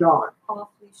strange dog?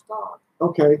 Off-leash dog.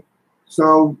 Okay.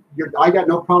 So I got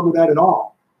no problem with that at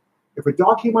all. If a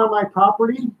dog came on my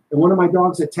property and one of my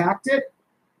dogs attacked it,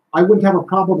 I wouldn't have a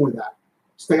problem with that.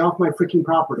 Stay off my freaking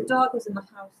property. The dog was in the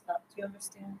house, though. Do you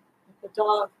understand? The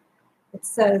dog, it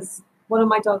says, one of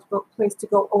my dogs broke place to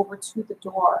go over to the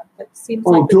door. It seems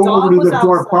like the dog was outside.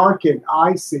 Door barking.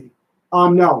 I see.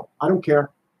 No, I don't care.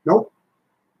 Nope.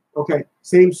 Okay,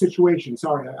 same situation.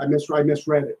 Sorry, I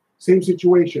misread it. Same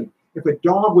situation. If a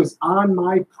dog was on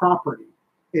my property,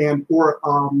 or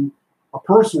a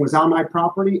person was on my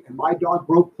property and my dog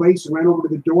broke place and ran over to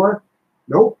the door,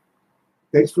 nope.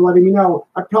 Thanks for letting me know.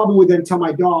 I probably would then tell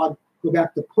my dog, go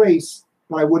back to place,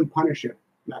 but I wouldn't punish it.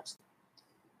 Next.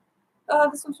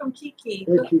 This one's from Kiki.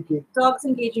 Hey, Kiki. Dogs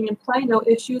engaging in play, no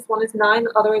issues. One is 9,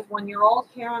 the other is 1-year-old.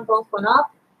 Hair on both went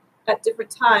up at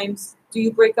different times. Do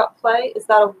you break up play? Is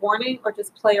that a warning or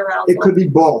just play arousal? It could be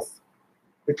both.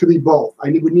 It could be both.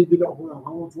 Would need to know, hold on,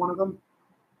 how old's one of them?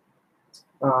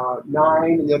 9,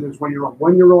 and the other is 1-year-old.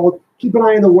 1-year-old, keep an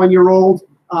eye on the 1-year-old.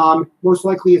 Most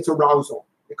likely it's arousal.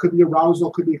 It could be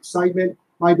arousal, could be excitement.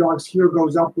 My dog's hair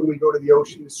goes up when we go to the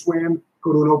ocean to swim,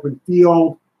 go to an open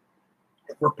field.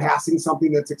 If we're passing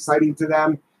something that's exciting to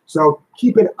them. So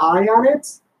keep an eye on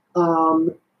it.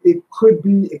 It could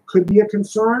be a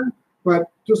concern,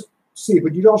 but just see.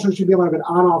 But you also should be able to have an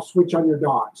on-off switch on your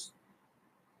dogs.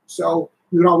 So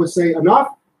you would always say,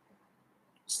 enough,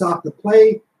 stop the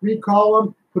play, recall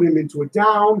them, put them into a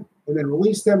down, and then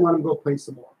release them, let them go play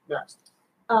some more. Next.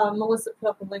 Melissa put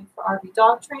up a link for RV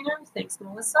Dog Trainer. Thanks,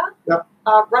 Melissa. Yep.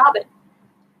 Robin,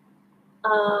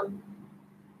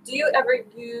 do you ever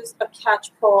use a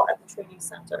catch pole at the training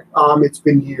center? It's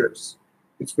been years.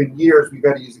 It's been years we've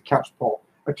got to use a catch pole.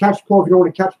 A catch pole, if you know what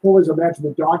a catch pole is, imagine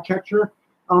the dog catcher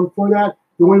for that.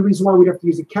 The only reason why we'd have to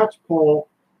use a catch pole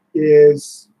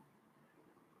is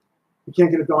we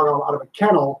can't get a dog out of a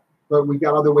kennel, but we've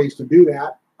got other ways to do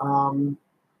that.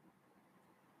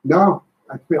 No,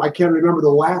 I can't remember the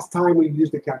last time we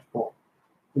used a catch pole.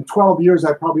 In 12 years,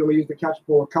 I probably only used the catch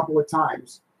pole a couple of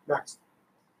times. Next.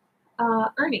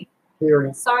 Ernie. Hey,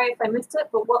 Ernie. Sorry if I missed it,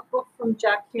 but what book from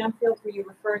Jack Canfield were you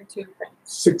referring to?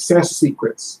 Success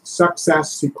Secrets.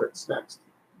 Success Secrets. Next.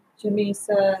 Jimmy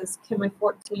says, can my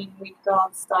 14-week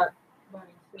dog start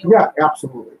learning heel? Yeah,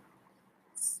 absolutely.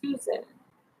 Susan,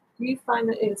 do you find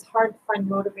that it is hard to find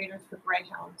motivators for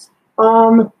greyhounds?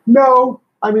 No.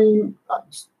 I mean,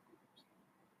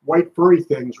 white furry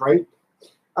things, right?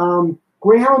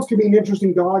 Greyhounds can be an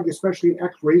interesting dog, especially an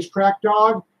ex-racetrack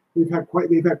dog. They've had quite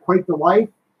the life.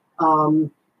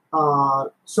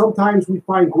 Sometimes we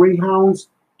find greyhounds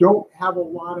don't have a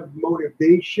lot of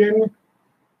motivation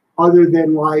other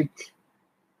than like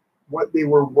what they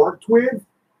were worked with,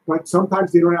 but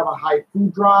sometimes they don't have a high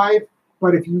food drive.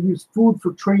 But if you use food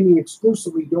for training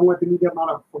exclusively, don't let them eat them out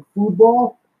of a food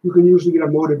bowl, you can usually get a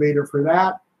motivator for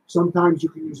that. Sometimes you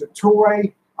can use a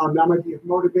toy. That might be a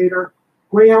motivator.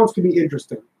 Greyhounds can be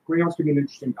interesting. Greyhounds can be an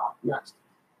interesting dog. Next.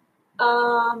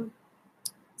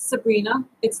 Sabrina,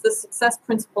 it's the Success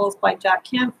Principles by Jack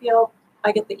Canfield.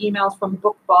 I get the emails from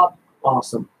BookBub.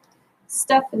 Awesome.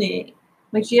 Stephanie,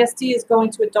 my GSD is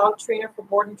going to a dog trainer for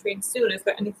board and train soon. Is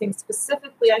there anything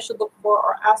specifically I should look for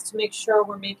or ask to make sure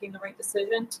we're making the right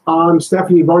decision?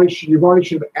 Stephanie, you've already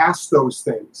should have asked those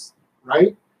things,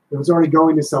 right? It was already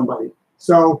going to somebody.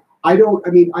 So I don't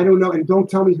know, and don't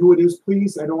tell me who it is,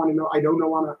 please. I don't want to know. I don't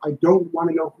want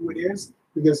to know who it is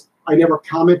because I never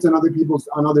comment on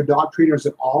other dog trainers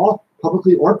at all,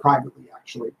 publicly or privately,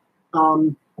 actually.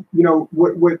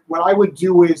 What I would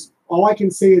do is, all I can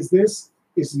say is this,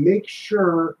 is make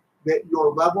sure that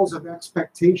your levels of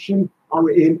expectation are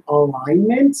in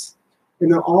alignment,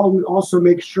 and then also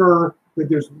make sure that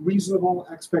there's reasonable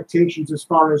expectations as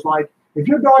far as like, if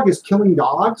your dog is killing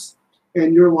dogs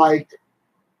and you're like,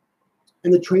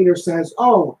 and the trainer says,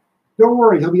 oh, don't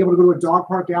worry, he'll be able to go to a dog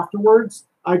park afterwards,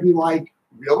 I'd be like,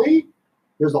 really?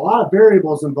 There's a lot of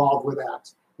variables involved with that.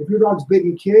 If your dog's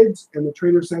bitten kids and the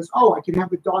trainer says, oh, I can have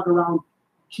the dog around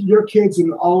your kids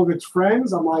and all of its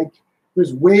friends, I'm like,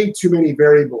 there's way too many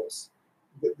variables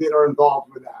that are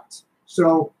involved with that.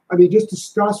 So, I mean, just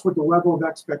discuss what the level of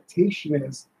expectation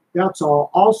is. That's all.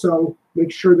 Also,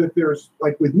 make sure that there's,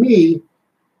 like with me,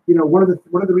 one of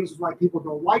the reasons why people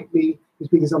don't like me is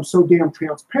because I'm so damn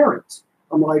transparent.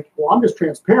 I'm like, well, I'm just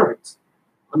transparent.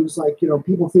 I'm just like,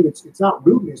 people think it's not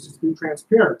rudeness, it's being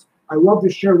transparent. I love to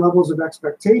share levels of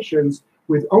expectations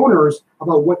with owners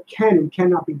about what can and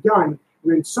cannot be done.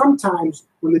 And then sometimes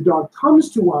when the dog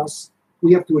comes to us,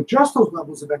 we have to adjust those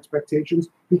levels of expectations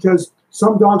because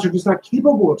some dogs are just not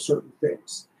capable of certain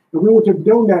things. And we want to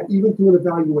know that even through an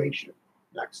evaluation.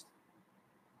 Next.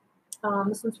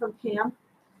 This one's from Pam.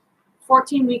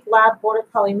 14-week lab border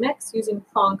collie mix using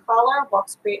prong collar,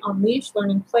 walks great on leash,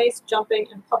 learning place, jumping,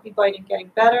 and puppy biting getting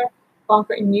better.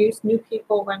 Bonker in use, new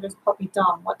people renders puppy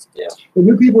dumb. What to do? The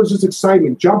new people is just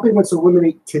excitement. Jumping, let's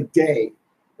eliminate today.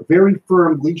 A very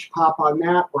firm leash pop on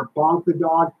that, or bonk the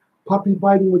dog. Puppy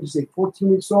biting, would you say 14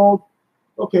 weeks old?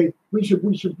 Okay, we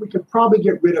could probably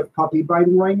get rid of puppy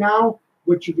biting right now.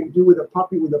 What you can do with a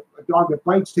puppy, with a dog that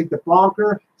bites, take the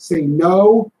bonker, say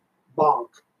no, bonk.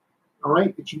 All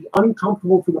right, it should be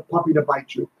uncomfortable for the puppy to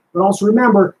bite you. But also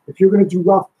remember, if you're going to do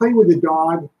rough play with the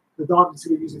dog is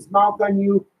going to use his mouth on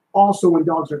you. Also, when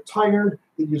dogs are tired,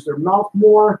 they use their mouth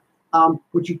more.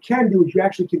 What you can do is you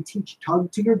actually can teach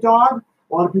tug to your dog.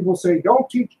 A lot of people say, don't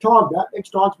teach tug. That makes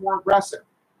dogs more aggressive.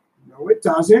 No, it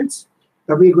doesn't.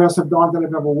 Every aggressive dog that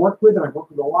I've ever worked with, and I've worked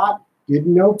with a lot,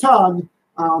 didn't know tug.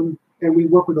 And we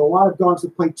work with a lot of dogs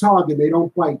that play tug and they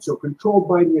don't bite. So controlled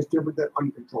biting is different than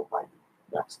uncontrolled biting.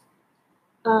 Next.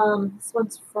 This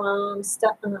one's from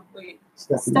Stephanie.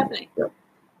 Yep.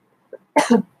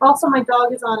 Also, my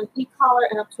dog is on an e-collar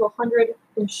and up to 100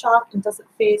 in shock and doesn't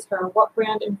phase her. What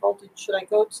brand and voltage should I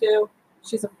go to?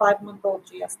 She's a 5-month-old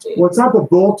GSD. Well, it's not the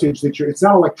voltage that it's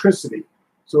not electricity.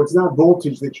 So it's not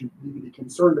voltage that you need to be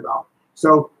concerned about.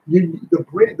 So the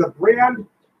brand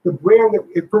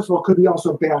that, first of all, could be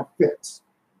also bad fits.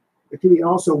 It can be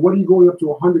also, what are you going up to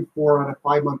 100 for on a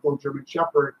 5-month-old German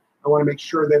Shepherd? I want to make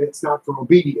sure that it's not for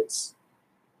obedience.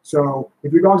 So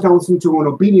if your dog's not listening to an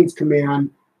obedience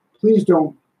command, please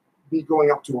don't be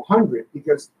going up to 100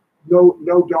 because no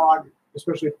dog,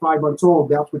 especially at 5 months old,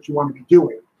 that's what you want to be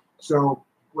doing. So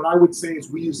what I would say is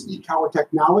we use e-collar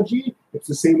technology. It's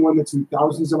the same one that's in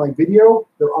thousands of my video.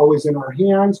 They're always in our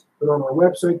hands. They're on our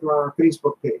website. They're on our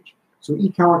Facebook page. So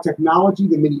e-collar technology,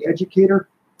 the Mini Educator,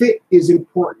 fit is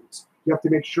important. You have to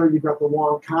make sure you've got the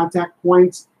long contact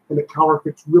points and the collar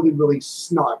fits really, really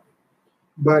snug.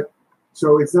 But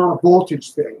so it's not a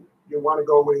voltage thing. You want to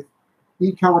go with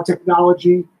e-collar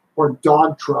technology or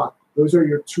dog truck. Those are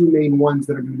your two main ones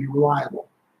that are going to be reliable.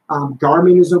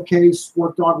 Garmin is okay.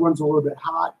 Sport dog one's a little bit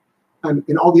hot. And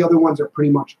all the other ones are pretty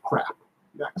much crap.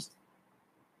 Next.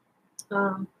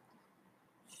 Pam,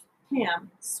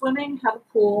 swimming, have a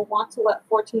pool, want to let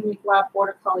 14-week lab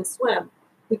border collie swim.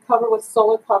 We cover with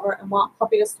solar cover and want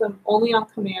puppy to swim only on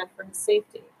command for his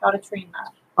safety. How to train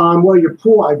that? Well, your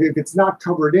pool, if it's not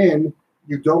covered in,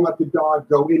 you don't let the dog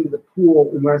go into the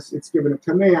pool unless it's given a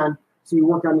command. So you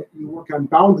work on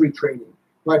boundary training.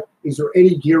 But is there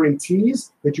any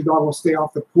guarantees that your dog will stay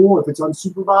off the pool if it's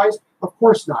unsupervised? Of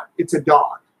course not. It's a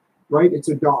dog, right? It's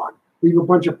a dog. Leave a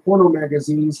bunch of porno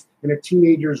magazines in a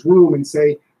teenager's room and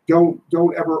say, don't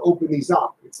ever open these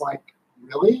up. It's like,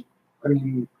 really? I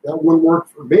mean, that wouldn't work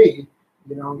for me,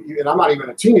 and I'm not even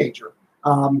a teenager.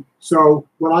 So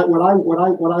what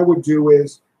I would do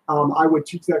is I would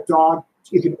teach that dog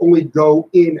it can only go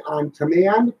in on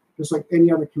command, just like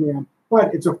any other command.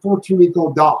 But it's a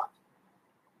 14-week-old dog.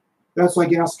 That's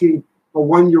like asking a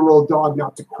 1-year-old dog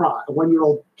not to cry, a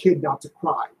 1-year-old kid not to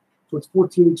cry. So it's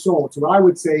 14 weeks old. So what I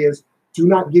would say is, do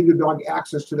not give your dog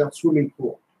access to that swimming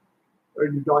pool, or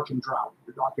your dog can drown.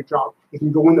 Your dog can drown. It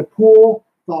can go in the pool,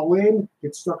 fall in,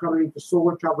 get stuck underneath the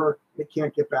solar cover, it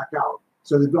can't get back out.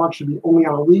 So the dog should be only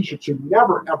on a leash. It should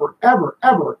never, ever, ever,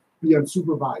 ever be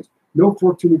unsupervised. No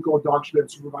 14-week-old dog should be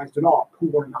unsupervised at all,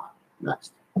 pool or not.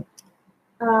 Next.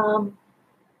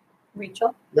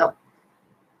 Rachel? Yep.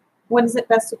 When is it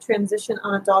best to transition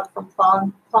on a dog from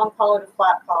prong collar to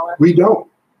flat collar? We don't.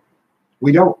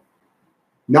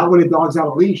 Not when a dog's on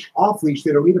a leash. Off leash,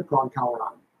 they don't need a prong collar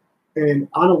on. And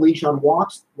on a leash on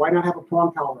walks, why not have a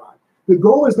prong collar on? The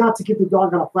goal is not to get the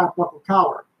dog on a flat buckle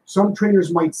collar. Some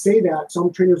trainers might say that.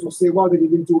 Some trainers will say, well, they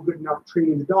didn't do a good enough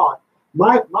training the dog.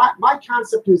 My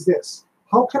concept is this.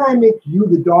 How can I make you,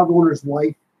 the dog owner's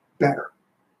life, better?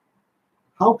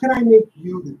 How can I make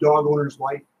you, the dog owner's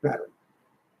life, better?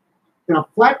 And a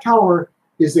flat collar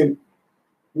isn't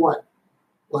what?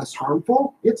 Less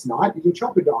harmful? It's not. You can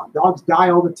choke a dog. Dogs die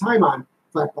all the time on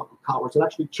flat buckle collars. It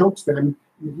actually chokes them.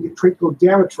 You get tracheal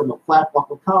damage from a flat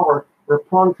buckle collar, or a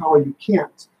prong collar you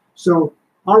can't. So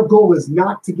our goal is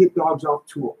not to get dogs off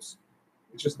tools.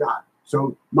 It's just not.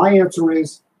 So my answer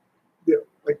is,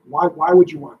 like, why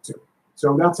would you want to?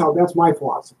 So that's my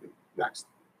philosophy. Next.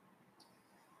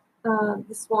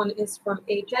 This one is from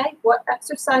AJ. What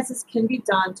exercises can be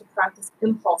done to practice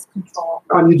impulse control?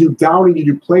 You do down and you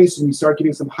do place, and you start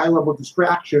getting some high-level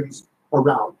distractions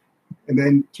around. And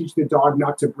then teach the dog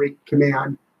not to break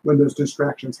command when those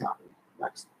distractions happen.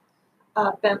 Next.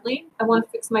 Bentley, I want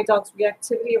to fix my dog's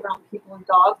reactivity around people and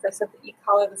dogs. I set the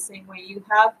e-collar the same way you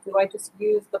have. Do I just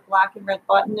use the black and red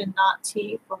button and not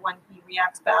T for when he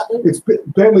reacts badly?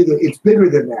 Bentley, it's bigger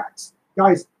than that.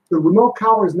 Guys, the remote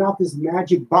collar is not this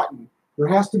magic button. There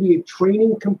has to be a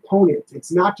training component.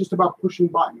 It's not just about pushing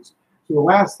buttons. So the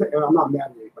last thing, and I'm not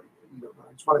mad at anybody, but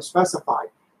I just want to specify.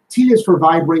 T is for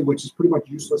vibrate, which is pretty much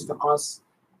useless to us,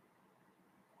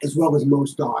 as well as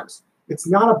most dogs. It's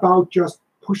not about just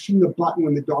pushing the button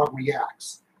when the dog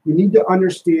reacts. You need to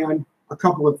understand a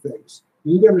couple of things.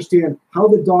 You need to understand how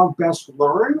the dog best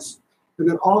learns, and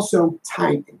then also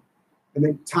timing.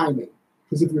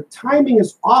 Because if your timing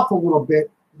is off a little bit,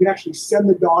 you can actually send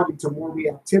the dog into more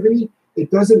reactivity.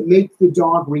 It doesn't make the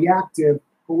dog reactive,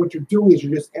 but what you're doing is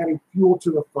you're just adding fuel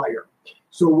to the fire.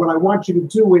 So what I want you to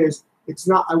do is,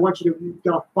 you've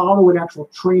got to follow an actual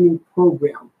training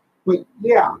program. But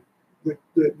yeah,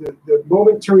 the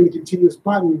momentary and continuous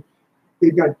button,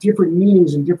 they've got different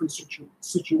meanings in different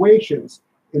situations.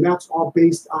 And that's all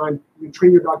based on, you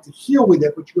train your dog to heal with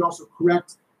it, but you can also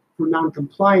correct for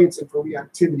non-compliance and for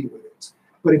reactivity with it.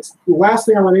 But it's the last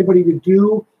thing I want anybody to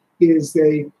do is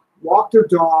they walk their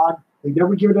dog, they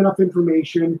never give it enough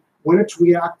information. When it's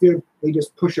reactive, they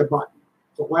just push a button.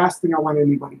 The last thing I want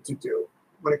anybody to do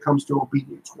when it comes to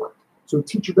obedience work. So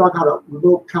teach your dog how to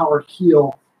remote collar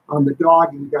heel on the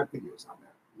dog, and you got videos on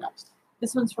that. Next.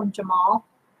 This one's from Jamal.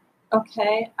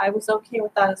 Okay, I was okay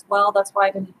with that as well. That's why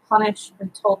I didn't punish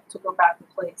and told to go back to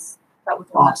place. That was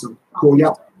awesome. Cool.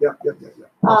 Yep.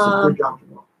 Awesome. Good job,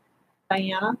 Jamal.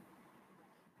 Diana.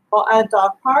 Well, at a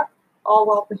dog park, all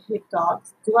well-behaved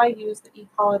dogs. Do I use the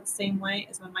e-collar the same way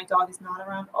as when my dog is not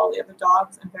around all the other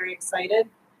dogs and very excited?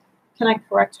 Can I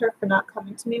correct her for not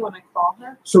coming to me when I call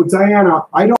her? So, Diana,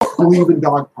 I don't believe in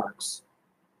dog parks.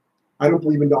 I don't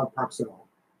believe in dog parks at all.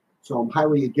 So I'm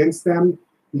highly against them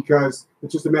because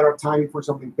it's just a matter of time before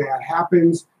something bad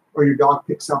happens or your dog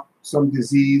picks up some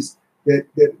disease that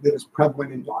is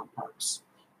prevalent in dog parks.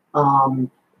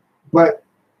 But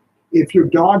if your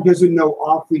dog doesn't know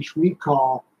off-leash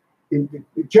recall, the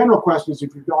general question is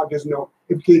if your dog doesn't know,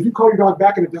 if you call your dog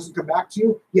back and it doesn't come back to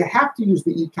you, you have to use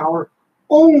the e-collar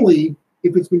only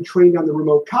if it's been trained on the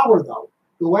remote collar, though.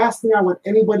 The last thing I want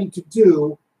anybody to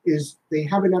do is they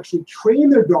haven't actually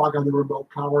trained their dog on the remote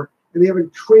collar and they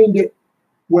haven't trained it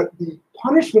what the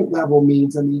punishment level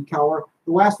means on the e-collar.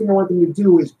 The last thing I want them to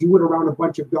do is do it around a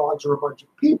bunch of dogs or a bunch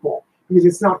of people because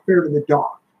it's not fair to the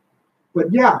dog.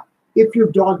 But yeah, if your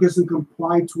dog doesn't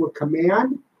comply to a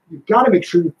command, you've got to make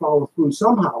sure you follow through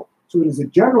somehow. So as a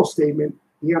general statement,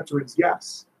 the answer is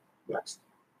yes. Next.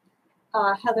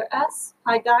 Heather S.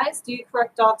 Hi, guys. Do you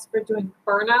correct dogs for doing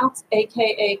burnouts,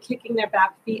 a.k.a. kicking their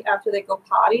back feet after they go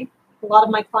potty? A lot of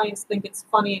my clients think it's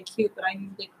funny and cute, but I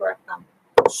usually correct them.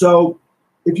 So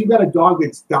if you've got a dog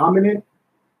that's dominant,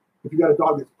 if you've got a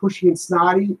dog that's pushy and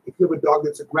snotty, if you have a dog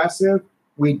that's aggressive,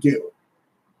 we do.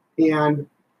 And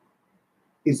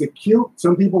is it cute?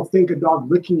 Some people think a dog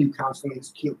licking you constantly is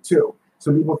cute too.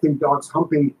 Some people think dogs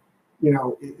humping,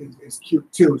 is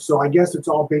cute too. So I guess it's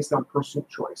all based on personal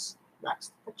choice.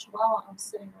 Next. The Chihuahua I'm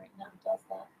sitting right now does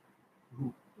that.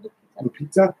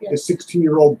 Lupita, yeah. The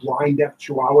 16-year-old blind deaf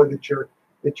Chihuahua that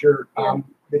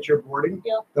you're boarding,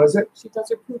 yeah. Does it? She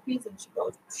does her poopies and she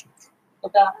goes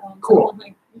about home. Cool. I'm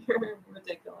like, you're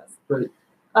ridiculous. Right.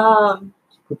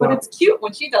 But it's cute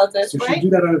when she does it, so right? So she do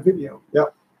that on a video.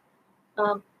 Yep.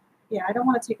 Yeah, I don't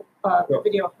want to take a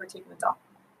video of her taking the dog.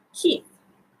 Keith.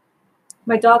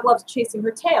 My dog loves chasing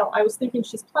her tail. I was thinking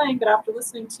she's playing, but after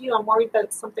listening to you, I'm worried that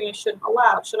it's something I shouldn't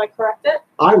allow. Should I correct it?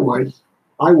 I would.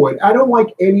 I don't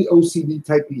like any OCD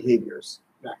type behaviors.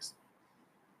 Next.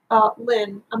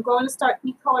 Lynn, I'm going to start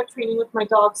e-collar training with my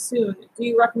dog soon. Do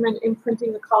you recommend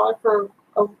imprinting the collar for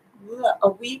a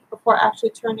week before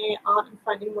actually turning it on and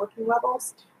finding working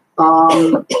levels?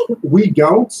 We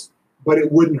don't, but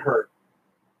it wouldn't hurt.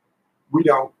 We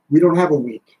don't have a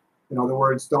week. In other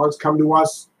words, dogs come to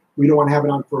us. We don't want to have it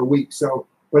on for a week. So,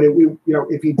 but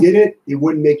if you did it, it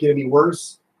wouldn't make it any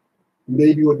worse.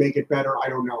 Maybe it would make it better. I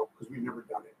don't know because we've never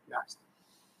done it. Next.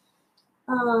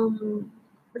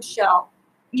 Michelle,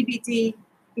 EBD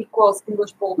equals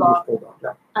English Bulldog. English Bulldog,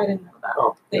 yeah. I didn't know that.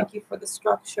 Oh, Thank you for the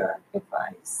structure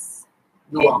advice.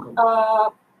 You're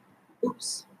welcome.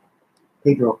 Oops.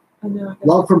 Pedro. I know.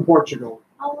 Love from Portugal.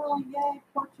 Oh, yay,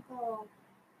 Portugal.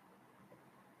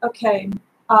 Okay.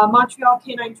 Montreal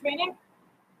Canine Training.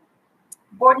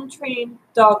 Board and train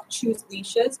dog chews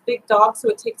leashes. Big dog, so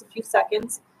it takes a few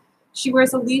seconds. She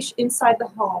wears a leash inside the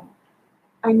home.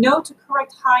 I know to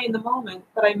correct high in the moment,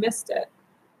 but I missed it.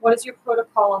 What is your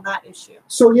protocol on that issue?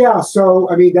 So yeah,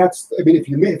 if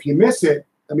you miss it,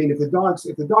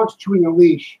 if the dog's chewing a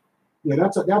leash,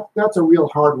 that's a real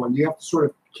hard one. You have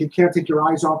to you can't take your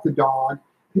eyes off the dog.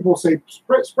 People say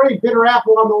spray bitter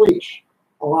apple on the leash.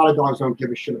 A lot of dogs don't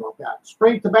give a shit about that.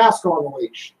 Spray Tabasco on the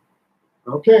leash.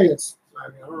 Okay,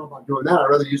 I don't know about doing that. I'd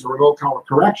rather use a remote collar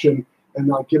correction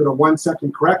and give it a 1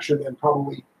 second correction than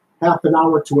probably half an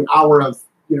hour to an hour of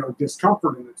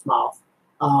discomfort in its mouth.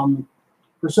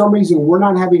 For some reason, we're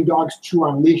not having dogs chew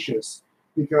on leashes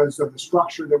because of the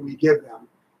structure that we give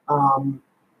them.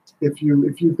 If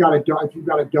you've got a dog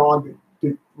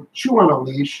that will chew on a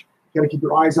leash, you got to keep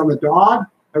your eyes on the dog.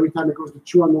 Every time it goes to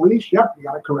chew on the leash, yep, you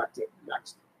got to correct it.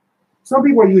 Next. Some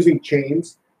people are using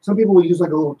chains. Some people will use a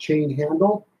little chain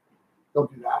handle. They'll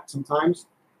do that sometimes.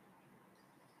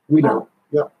 We don't.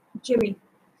 Yep. Jimmy,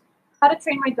 how to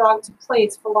train my dog to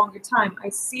place for longer time. I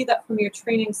see that from your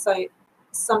training site.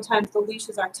 Sometimes the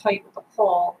leashes are tight with a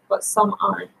pole, but some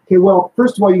aren't. Okay, well,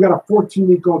 first of all, you got a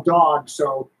 14-week-old dog,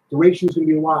 so duration's going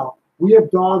to be a while. We have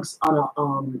dogs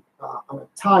on a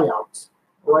tie-out,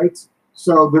 right?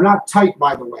 So they're not tight,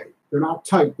 by the way. They're not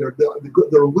tight. They're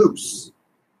loose.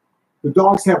 The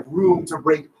dogs have room to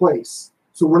break place.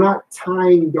 So we're not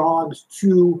tying dogs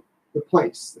to the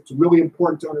place. It's really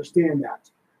important to understand that.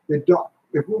 When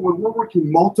we're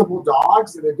working multiple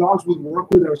dogs, and the dogs we work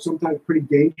with are sometimes pretty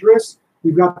dangerous,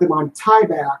 we've got them on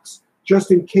tiebacks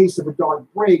just in case if a dog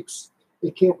breaks,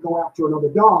 it can't go after another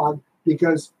dog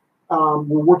because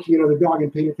we're working another dog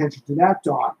and paying attention to that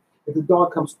dog. If the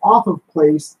dog comes off of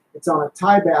place, it's on a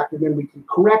tieback, and then we can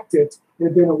correct it,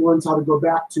 and then it learns how to go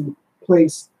back to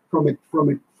place from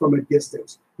a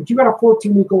distance. But you got a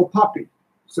 14-week-old puppy,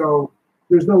 so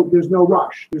there's no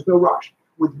rush. There's no rush.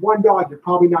 With one dog, you're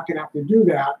probably not going to have to do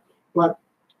that, but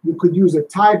you could use a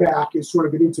tieback as sort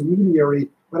of an intermediary.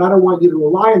 But I don't want you to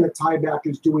rely on the tieback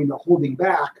as doing the holding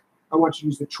back. I want you to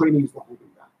use the training as the holding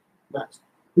back. Next.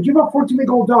 But you have a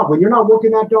 14-week-old dog. When you're not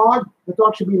working that dog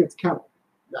should be in its kennel.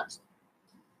 Next.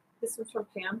 This one's from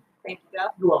Pam. Thank you,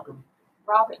 Jeff. You're welcome.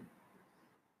 Robin.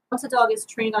 Once a dog is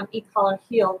trained on e-collar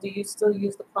heel, do you still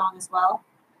use the prong as well?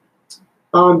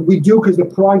 We do, because the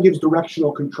prong gives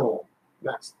directional control.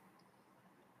 Next.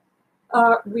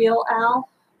 Real Al.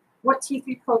 What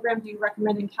T3 program do you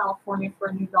recommend in California for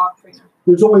a new dog trainer?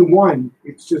 There's only one.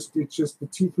 It's just the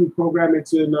T3 program.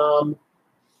 It's in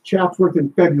Chatsworth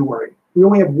in February. We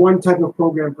only have one type of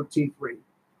program for T3.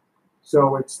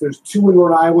 So there's two in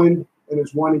Rhode Island and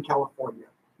there's one in California.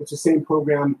 It's the same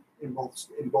program in both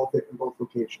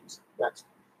locations. Next.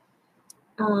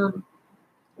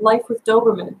 Life with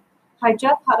Doberman. Hi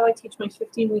Jeff, how do I teach my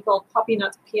 15-week-old puppy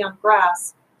not to pee on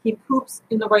grass? He poops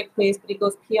in the right place, but he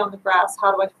goes pee on the grass.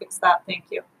 How do I fix that? Thank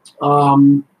you.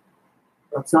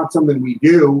 That's not something we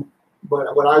do,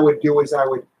 but what I would do is I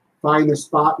would find the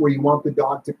spot where you want the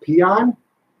dog to pee on,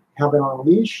 have it on a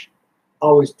leash,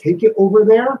 always take it over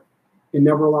there, and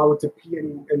never allow it to pee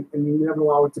and never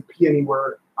allow it to pee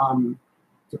anywhere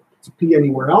to pee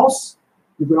anywhere else.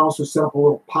 You can also set up a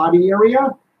little potty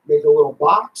area, make a little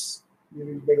box.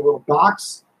 Make a little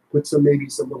box, put maybe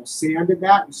some little sand in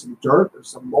that and some dirt or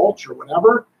some mulch or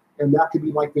whatever, and that could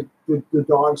be like the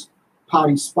dog's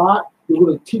potty spot. You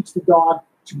really teach the dog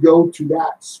to go to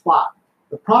that spot.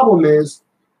 The problem is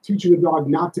teaching a dog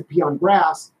not to pee on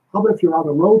grass. How about if you're on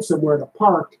the road somewhere at a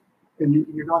park and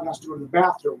your dog has to go to the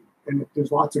bathroom and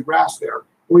there's lots of grass there,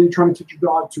 or you're trying to teach your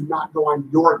dog to not go on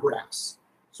your grass,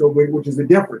 which is the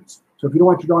difference. So if you don't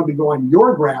want your dog to go on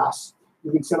your grass,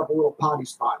 you can set up a little potty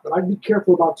spot. But I'd be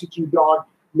careful about teaching your dog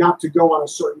not to go on a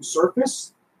certain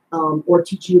surface, or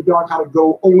teaching your dog how to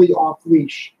go only off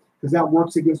leash, because that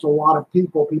works against a lot of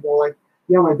people. People are like,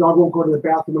 yeah, my dog won't go to the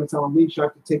bathroom when it's on a leash. I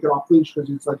have to take it off leash because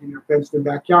it's like in your fenced-in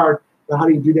backyard. But how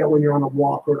do you do that when you're on a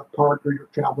walk or at a park or you're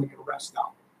traveling at a rest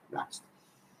stop? Next.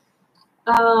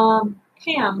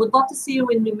 Pam, would love to see you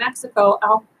in New Mexico,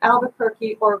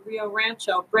 Albuquerque, or Rio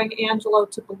Rancho. Bring Angelo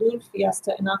to Balloon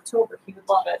Fiesta in October. He would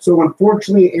love it. So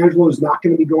unfortunately, Angelo is not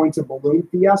going to be going to Balloon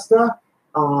Fiesta.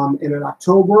 And in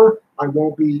October, I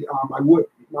won't be.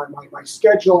 My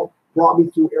schedule brought me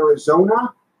through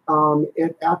Arizona.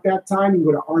 At that time, you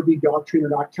can go to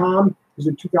rdogtrainer.com. Because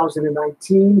in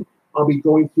 2019, I'll be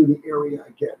going through the area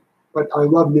again. But I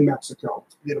love New Mexico.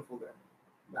 It's beautiful there.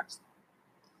 Next.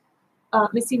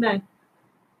 Missy May.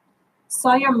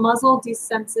 Saw your muzzle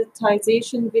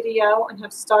desensitization video and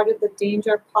have started the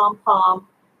Danger Pom-Pom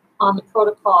on the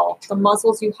protocol. The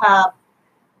muzzles you have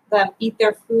them eat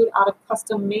their food out of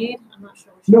custom made? I'm not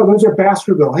sure. No, those are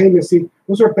Baskerville. Hey, Missy,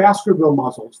 those are Baskerville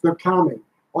muzzles. They're common.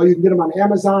 You can get them on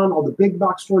Amazon, all the big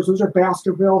box stores. Those are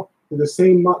Baskerville. They're the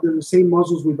same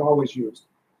muzzles we've always used.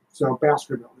 So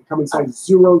Baskerville. They come in sizes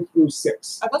 0 through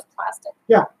 6. Are those plastic?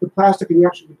 Yeah, they're plastic, and you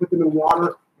actually can put them in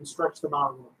water and stretch them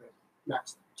out a little bit.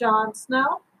 Next. John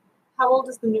Snow. How old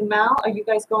is the new Mal? Are you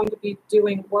guys going to be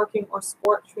doing working or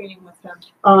sport training with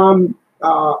him?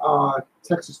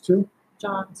 Texas 2.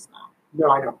 John Snow. No,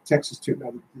 I know. Texas 2.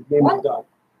 No, the name of the dog.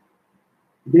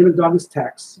 The name of the dog is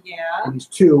Tex. Yeah. And he's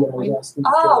 2. And I was asking.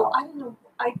 Oh, I don't know.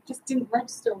 I just didn't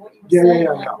register what you were saying.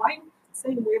 Yeah. Why are you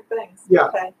saying weird things? Yeah.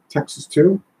 Okay. Texas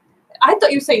 2. I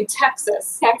thought you were saying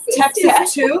Texas. Texas yeah.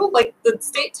 2? Like the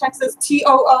state Texas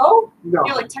TOO? No.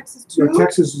 You're like Texas 2? No,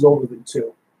 Texas is older than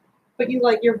 2. But you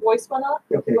your voice went up?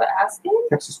 Okay. You were asking?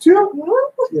 Texas 2?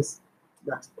 Yes.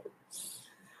 Next.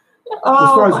 Oh, as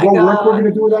far as what work we're God. going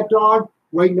to do with that dog,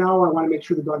 right now I want to make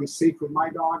sure the dog is safe with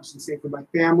my dogs and safe with my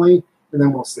family, and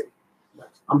then we'll see.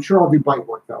 Next. I'm sure I'll do bite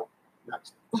work, though.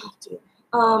 Next. Oh, dear.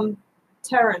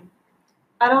 Taryn,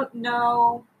 I don't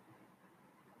know.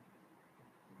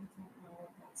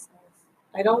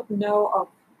 I don't know of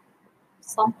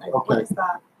something. Okay. What is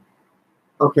that?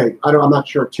 Okay, I'm not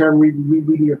sure. Taryn,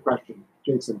 read your question.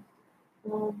 Jason.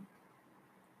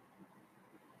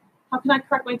 How can I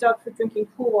correct my dog for drinking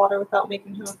pool water without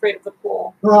making him afraid of the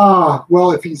pool?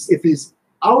 Well, if he's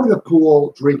out of the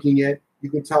pool drinking it, you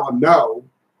can tell him no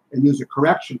and use a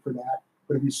correction for that.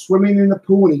 But if he's swimming in the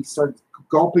pool and he starts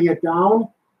gulping it down,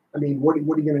 I mean, what are you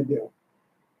going to do?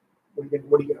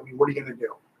 What are you going to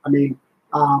do? I mean,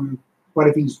 but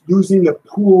if he's using the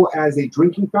pool as a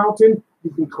drinking fountain, you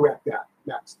can correct that.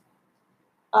 Next.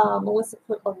 Melissa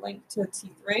put a link to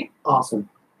T3. Awesome.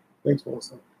 Thanks,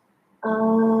 Melissa.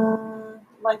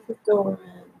 Life with Doberman.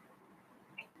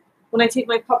 When I take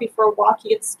my puppy for a walk, he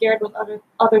gets scared when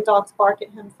other dogs bark at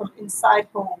him from inside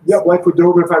homes. Yep, Life with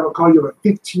Doberman. If I recall, you have a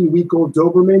 15-week-old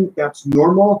Doberman. That's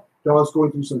normal. Dog's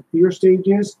going through some fear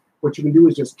stages. What you can do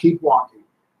is just keep walking.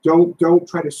 Don't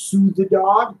try to soothe the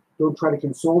dog. Don't try to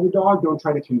console the dog. Don't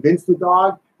try to convince the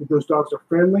dog that those dogs are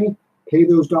friendly. Pay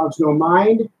those dogs no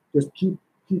mind. Just keep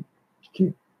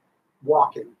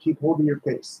walking. Keep holding your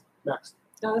pace. Next.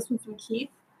 Now this one's from Keith.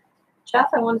 Jeff,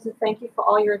 I wanted to thank you for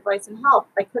all your advice and help.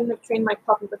 I couldn't have trained my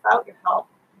puppy without your help.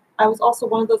 I was also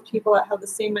one of those people that have the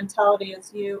same mentality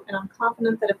as you, and I'm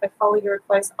confident that if I follow your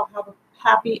advice, I'll have a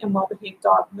happy and well-behaved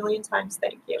dog. A million times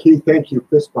thank you. Keith, thank you.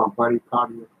 Fist bump, buddy.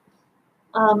 Proud of you.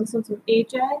 This one's from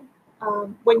AJ.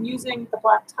 When using the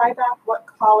black tieback, what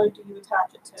collar do you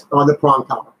attach it to? On the prong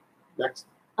collar. Next.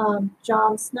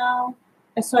 John Snow.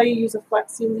 I saw you use a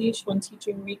flexi leash when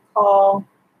teaching recall.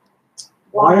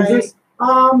 Why is this?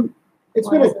 Have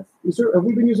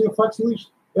we been using a flexi leash?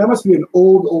 That must be an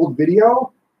old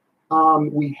video.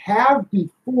 We have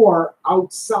before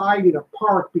outside in a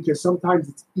park because sometimes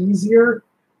it's easier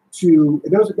to.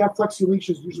 That flexi leash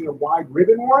is usually a wide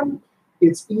ribbon one.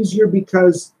 It's easier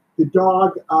because the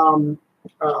dog.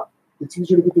 It's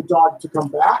easier to get the dog to come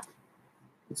back.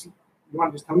 You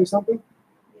want to just tell me something?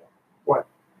 Yeah. What?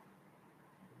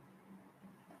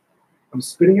 I'm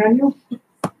spitting on you?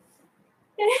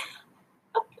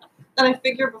 And I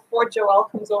figure before Joelle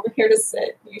comes over here to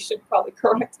sit, you should probably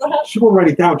correct that. She will write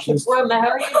it down. We're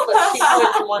married, but she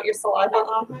doesn't want your saliva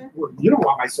on her. Well, you don't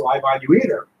want my saliva on you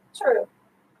either. True.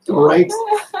 All right.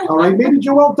 All right. Maybe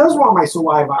Joelle does want my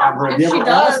saliva on her. If she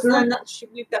does, then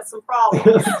we've got some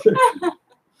problems.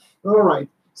 All right.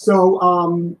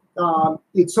 So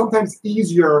it's sometimes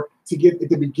easier to get at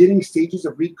the beginning stages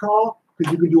of recall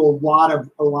because you can do a lot of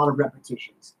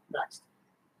repetitions. Next.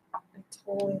 I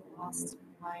totally lost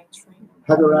my trainer.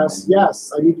 Heather S.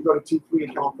 Yes, I need to go to T3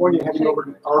 in California. Heading over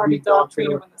to RV Dog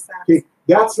Trainer. Okay,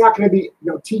 that's not going to be.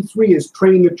 T3 is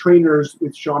Train the Trainers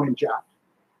with Sean and Jeff.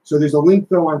 So there's a link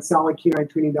though on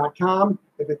solidk9training.com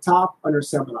at the top under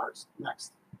seminars.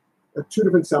 Next, two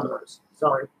different seminars.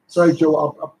 Sorry,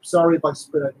 Joe. I'm sorry if I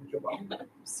spit at you, Joe.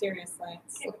 Seriously.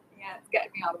 Yeah, it's got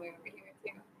me all the way over here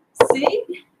too.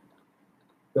 See?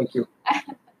 Thank you.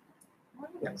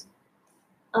 Yes.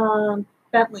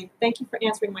 Bentley, thank you for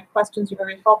answering my questions. You're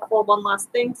very helpful. One last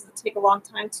thing, does it take a long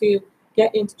time to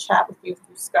get into chat with you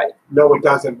through Skype? No, it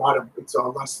doesn't. It's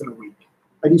less than a week.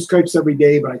 I do Skypes every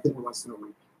day, but I think we're less than a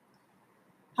week.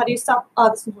 How do you stop,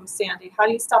 this is from Sandy, how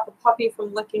do you stop a puppy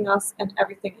from licking us and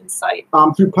everything in sight?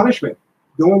 Through punishment.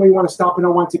 The only way you want to stop an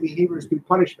unwanted behavior is through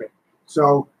punishment.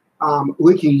 So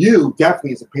licking you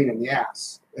definitely is a pain in the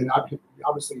ass. And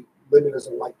obviously, Linda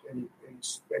doesn't like any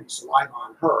saliva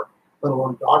on her, let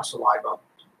alone dog saliva.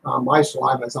 My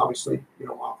saliva is obviously,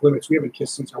 off limits. We haven't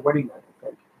kissed since our wedding night, I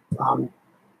think.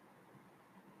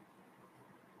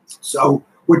 So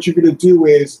what you're going to do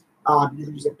is you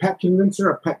can use a pet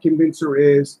convincer. A pet convincer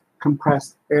is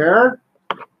compressed air.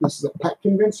 This is a pet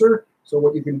convincer. So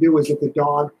what you can do is if the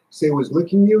dog, say, was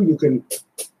licking you, you can,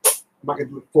 I'm not going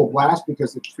to do a full blast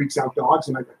because it freaks out dogs,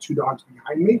 and I've got two dogs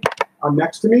behind me,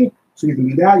 next to me. So you can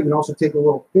do that. You can also take a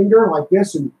little finger like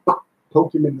this and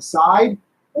poke him in the side.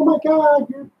 Oh my God,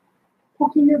 you're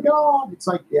poking your dog. It's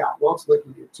like, yeah, well, it's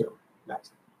licking you too.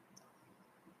 Next.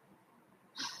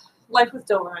 Life with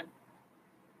Doberman.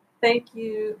 Thank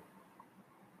you.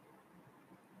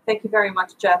 Thank you very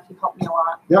much, Jeff. You helped me a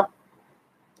lot. Yep.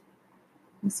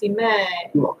 You see, May.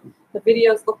 You're welcome. The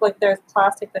videos look like there's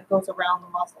plastic that goes around the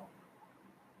muzzle.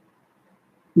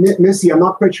 Missy, I'm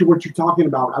not quite sure what you're talking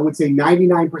about. I would say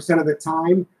 99% of the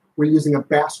time we're using a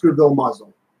Baskerville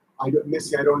muzzle.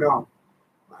 Missy, I don't know.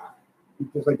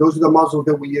 Because those are the muzzles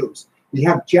that we use. We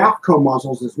have Jafco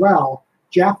muzzles as well.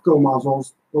 Jafco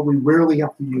muzzles, but we rarely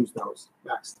have to use those.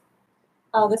 Next.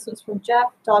 This one's from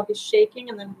Jeff. Dog is shaking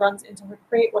and then runs into her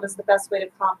crate. What is the best way to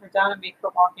calm her down and make her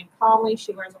walk in calmly?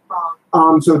 She wears a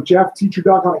prong. So Jeff, teach your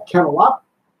dog how to kennel up.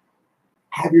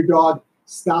 Have your dog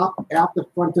stop at the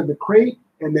front of the crate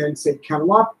and then say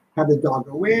kennel up. Have the dog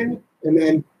go in and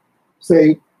then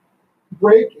say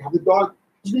break. Have the dog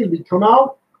come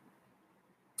out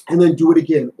and then do it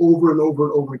again over and over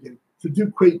and over again. to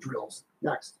do crate drills.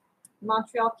 Next.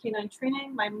 Montreal Canine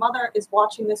Training. My mother is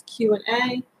watching this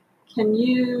Q&A. Can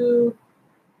you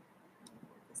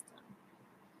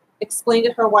explain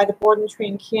to her why the board and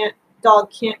train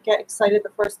dog can't get excited the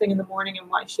first thing in the morning and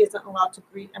why she isn't allowed to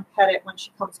greet and pet it when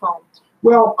she comes home?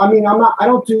 Well, I mean, I'm not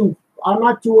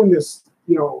doing this,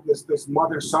 this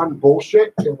mother-son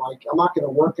bullshit. And like, I'm not going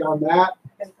to work on that.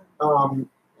 I'm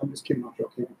just kidding. Okay,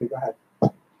 go ahead.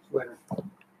 Later.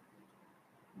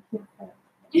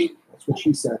 That's what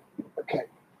she said. Okay.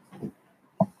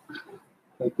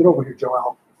 Hey, get over here,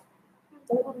 Joelle.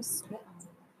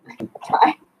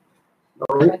 Try.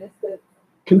 All right.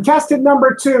 Contestant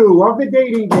number 2 of the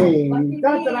dating game.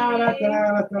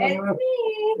 It's me.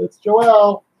 It's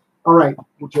Joelle. All right.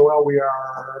 Well, Joelle, we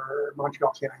are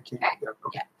Montreal Canine Camp.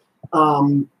 Okay.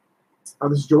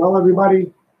 This is Joelle,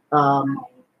 everybody.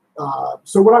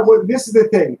 So this is the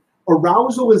thing.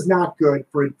 Arousal is not good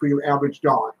for your average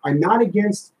dog. I'm not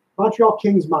against Montreal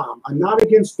King's mom. I'm not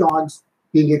against dogs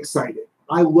being excited.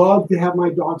 I love to have my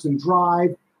dogs in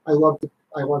drive. I love to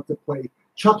play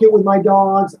chuck it with my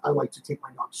dogs. I like to take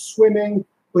my dogs swimming.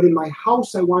 But in my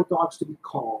house, I want dogs to be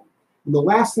calm. And the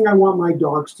last thing I want my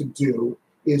dogs to do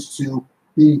is to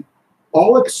be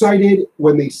all excited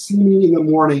when they see me in the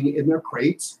morning in their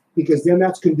crates, because then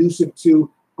that's conducive to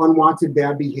unwanted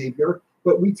bad behavior.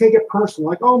 But we take it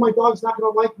personal, like, oh, my dog's not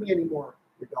going to like me anymore.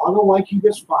 Your dog will like you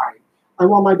just fine. I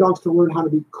want my dogs to learn how to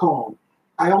be calm.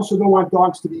 I also don't want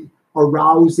dogs to be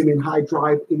aroused and in high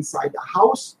drive inside the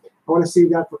house. I want to save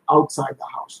that for outside the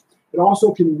house. It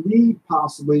also can lead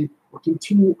possibly or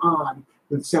continue on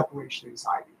with separation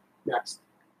anxiety. Next.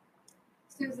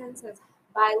 Susan says,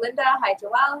 bye, Linda. Hi,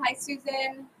 Joelle. Hi,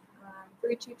 Susan.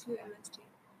 322 MSG.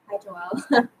 Hi,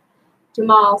 Joelle.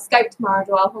 Jamal, Skype tomorrow,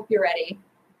 Joelle. Hope you're ready.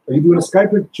 Are you doing a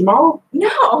Skype with Jamal? No.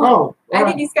 Oh. I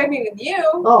think he's Skyping with you.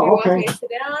 Oh, you okay. Want me to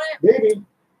sit in on it? Maybe.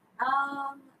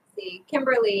 Let's see.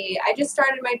 Kimberly, I just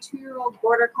started my 2-year-old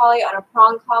border collie on a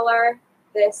prong collar.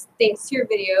 This thanks to your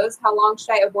videos. How long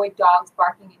should I avoid dogs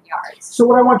barking in yards? So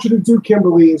what I want you to do,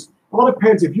 Kimberly, is all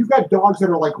depends. If you've got dogs that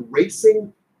are like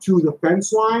racing to the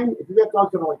fence line, if you've got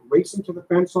dogs that are like racing to the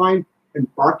fence line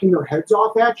and barking their heads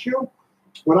off at you,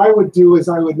 what I would do is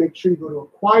I would make sure you go to a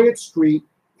quiet street,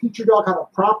 teach your dog how to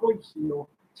properly heel,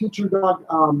 teach your dog,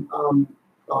 number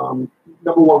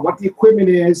one, what the equipment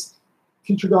is,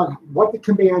 teach your dog what the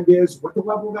command is, what the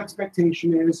level of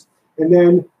expectation is, and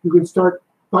then you can start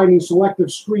finding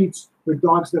selective streets with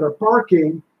dogs that are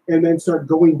barking and then start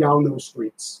going down those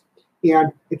streets.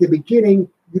 And at the beginning,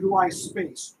 utilize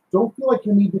space. Don't feel like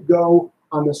you need to go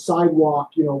on the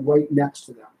sidewalk, right next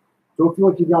to them. Don't feel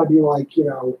like you got to be like,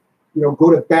 go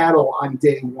to battle on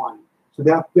day one. So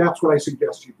that's what I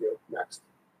suggest you do. Next.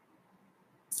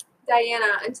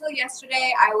 Diana, until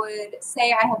yesterday, I would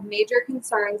say I have major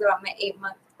concerns about my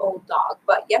 8-month-old dog.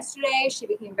 But yesterday, she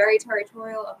became very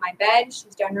territorial of my bed.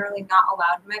 She's generally not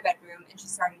allowed in my bedroom, and she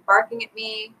started barking at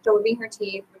me, showed me her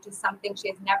teeth, which is something she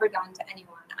has never done to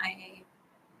anyone.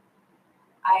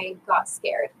 I got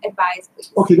scared. Advise,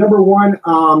 please. Okay, number one,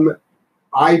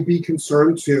 I'd be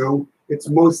concerned too. It's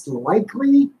most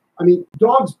likely,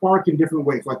 dogs bark in different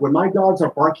ways. Like when my dogs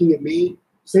are barking at me,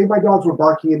 say my dogs were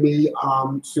barking at me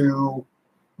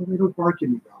they don't bark at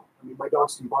me though. My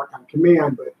dogs can bark on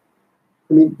command, but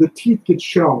the teeth get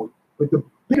shown. But the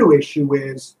bigger issue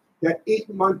is that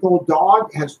 8-month-old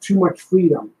dog has too much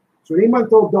freedom. So an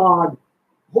 8-month-old dog,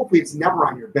 hopefully it's never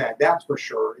on your bed, that's for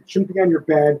sure. It shouldn't be on your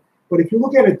bed. But if you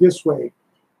look at it this way,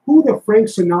 who the Frank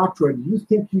Sinatra do you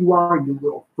think you are, you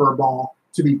little furball,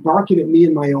 to be barking at me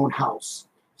in my own house?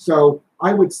 So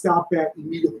I would stop that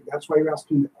immediately. That's why you're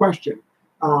asking the question.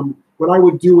 What I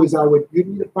would do is you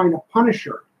need to find a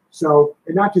punisher. So,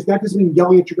 and not just, that doesn't mean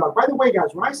yelling at your dog. By the way,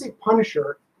 guys, when I say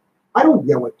punisher, I don't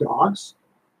yell at dogs.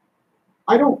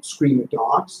 I don't scream at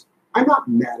dogs. I'm not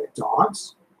mad at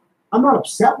dogs. I'm not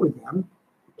upset with them.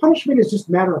 Punishment is just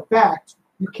matter of fact.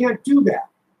 You can't do that.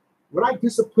 When I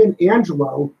discipline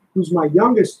Angelo, who's my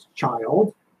youngest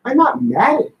child, I'm not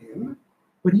mad at him,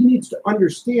 but he needs to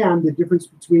understand the difference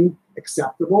between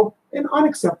acceptable and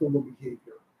unacceptable behavior.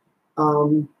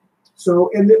 And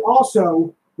then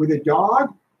also with a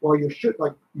dog, well,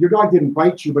 your dog didn't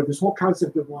bite you, but this whole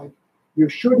concept of like, you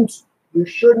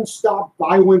shouldn't stop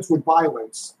violence with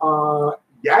violence.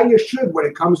 Yeah, you should. When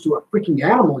it comes to a freaking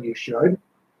animal, you should.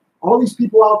 All these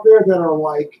people out there that are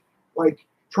like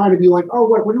trying to be like, oh,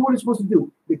 what are you supposed to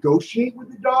do? Negotiate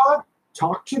with the dog,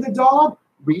 talk to the dog,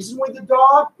 reason with the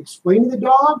dog, explain to the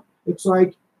dog. It's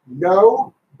like,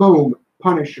 no, boom,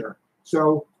 punisher.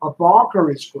 So a bonker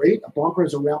is great. A bonker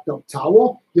is a wrapped up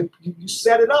towel. You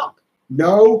set it up.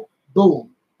 No,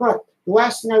 boom. But the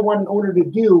last thing I want an owner to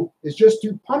do is just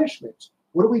do punishment.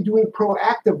 What are we doing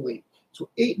proactively? So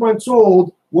 8 months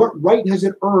old, what right has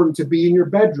it earned to be in your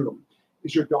bedroom?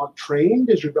 Is your dog trained?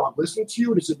 Does your dog listen to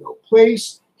you? Does it know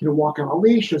place? Can it walk on a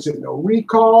leash? Does it know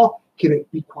recall? Can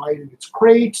it be quiet in its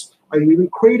crate? Are you even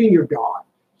crating your dog?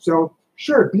 So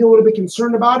sure, be a little bit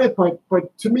concerned about it,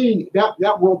 but to me,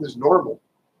 that world is normal.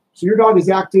 So your dog is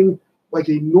acting like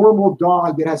a normal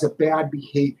dog that has a bad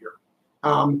behavior.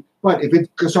 But if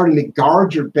it's starting to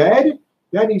guard your bed,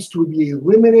 that needs to be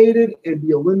eliminated and be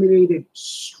eliminated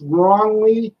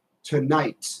strongly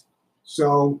tonight.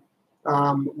 So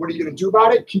what are you going to do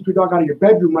about it? Keep your dog out of your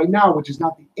bedroom right now, which is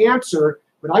not the answer,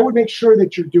 but I would make sure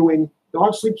that you're doing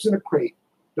dog sleeps in a crate.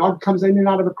 Dog comes in and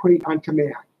out of a crate on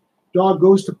command. Dog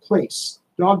goes to place.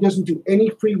 Dog doesn't do any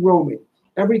free roaming.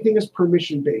 Everything is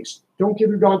permission-based. Don't give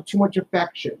your dog too much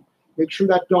affection. Make sure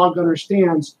that dog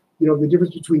understands, the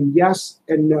difference between yes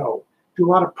and no. Do a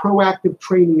lot of proactive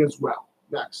training as well.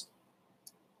 Next.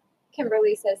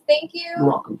 Kimberly says, thank you. You're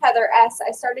welcome. Heather S.,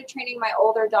 I started training my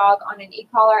older dog on an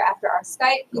e-collar after our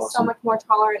Skype. He's so much more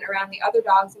tolerant around the other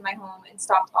dogs in my home and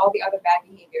stopped all the other bad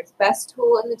behaviors. Best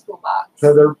tool in the toolbox.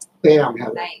 Heather, bam,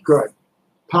 Heather. Nice. Good.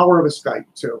 Power of a Skype,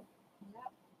 too. Yep.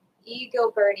 E.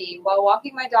 Gilberti, while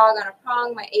walking my dog on a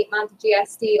prong, my 8-month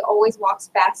GSD always walks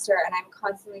faster, and I'm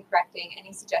constantly correcting.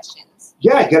 Any suggestions?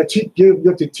 Yeah, you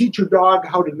have to teach your dog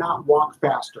how to not walk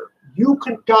faster. You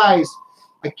can, guys,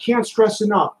 I can't stress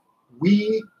enough.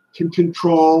 We can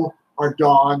control our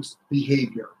dog's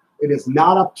behavior. It is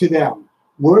not up to them.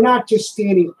 We're not just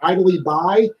standing idly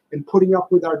by and putting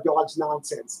up with our dog's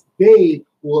nonsense. They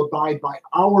will abide by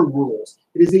our rules.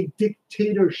 It is a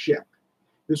dictatorship.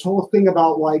 This whole thing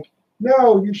about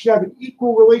no, you should have an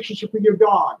equal relationship with your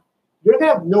dog. You're going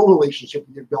to have no relationship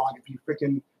with your dog if you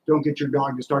freaking don't get your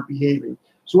dog to start behaving.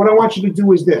 So what I want you to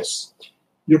do is this.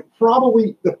 The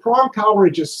prong collar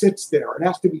just sits there. It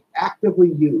has to be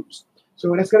actively used.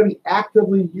 So it's got to be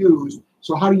actively used.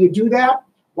 So how do you do that?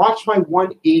 Watch my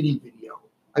 180 video.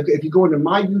 If you go into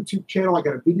my YouTube channel, I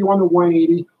got a video on the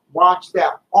 180. Watch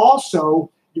that. Also,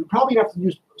 you probably have to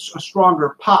use a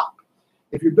stronger pop.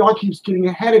 If your dog keeps getting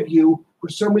ahead of you, for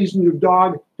some reason your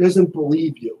dog doesn't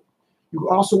believe you. You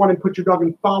also want to put your dog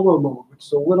in follow mode, which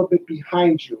is a little bit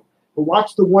behind you. But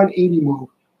watch the 180 move.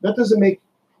 That doesn't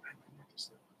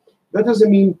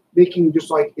mean making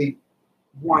just like a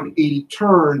 180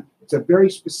 turn. It's a very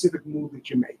specific move that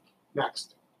you make.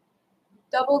 Next.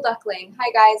 Double duckling.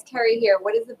 Hi guys, Carrie here.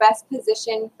 What is the best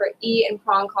position for E and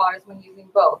prong collars when using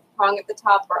both? Prong at the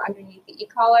top or underneath the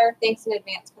E-collar? Thanks in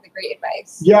advance for the great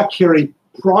advice. Yeah, Carrie.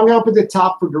 Prong up at the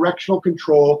top for directional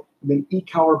control and then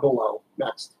E-collar below.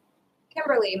 Next.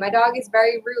 Kimberly, my dog is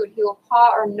very rude. He will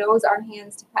paw or nose our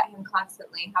hands to pet him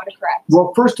constantly. How to correct?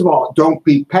 Well, first of all, don't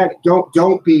be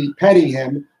petting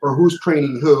him or who's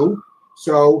training who.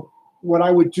 So what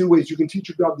I would do is you can teach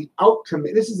your dog the out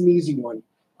command. This is an easy one.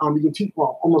 You can teach,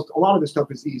 almost a lot of this stuff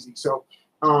is easy. So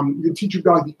you can teach your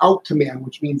dog the out command,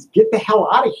 which means get the hell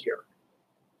out of here.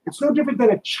 It's no different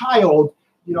than a child.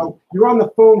 You're on the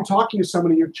phone talking to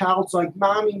someone and your child's like,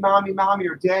 mommy, mommy, mommy,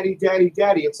 or daddy, daddy,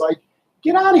 daddy. It's like,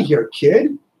 get out of here,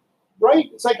 kid.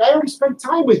 Right? It's like, I already spent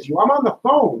time with you. I'm on the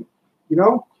phone,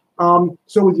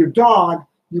 So with your dog,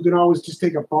 you can always just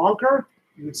take a bonker.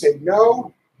 You can say,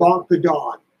 no, bonk the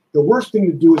dog. The worst thing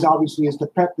to do is to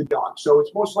pet the dog. So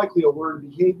it's most likely a learned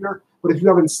behavior. But if you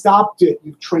haven't stopped it,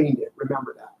 you've trained it.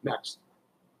 Remember that. Next.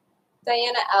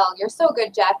 Diana L., you're so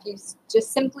good, Jeff. You're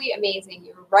just simply amazing.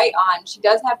 You're right on. She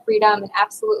does have freedom, and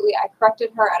absolutely, I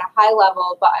corrected her at a high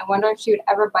level, but I wonder if she would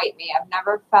ever bite me. I've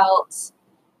never felt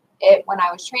it when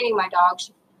I was training my dog.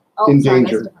 In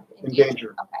danger.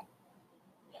 Okay.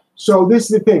 So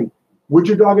this is the thing. Would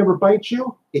your dog ever bite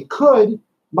you? It could.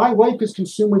 My wife is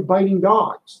consumed with biting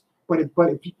dogs. But if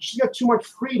she's got too much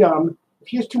freedom, if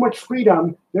he has too much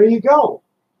freedom, there you go.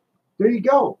 There you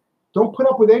go. Don't put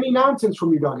up with any nonsense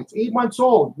from your dog. It's 8 months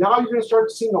old. Now you're going to start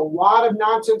seeing a lot of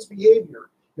nonsense behavior.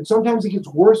 And sometimes it gets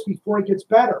worse before it gets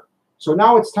better. So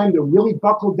now it's time to really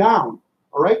buckle down.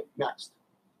 All right? Next.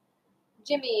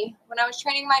 Jimmy, when I was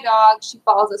training my dog, she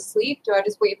falls asleep. Do I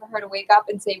just wait for her to wake up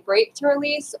and say break to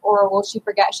release, or will she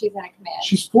forget she's in a command?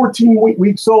 She's 14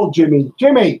 weeks old, Jimmy.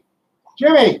 Jimmy,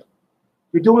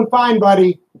 you're doing fine,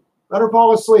 buddy. Let her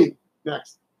fall asleep.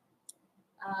 Next.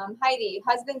 Heidi,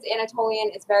 husband's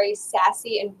Anatolian is very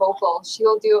sassy and vocal. She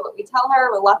will do what we tell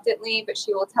her reluctantly, but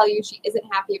she will tell you she isn't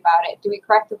happy about it. Do we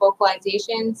correct the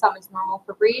vocalization? Some is normal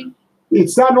for breed.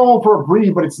 It's not normal for a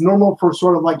breed, but it's normal for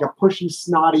sort of like a pushy,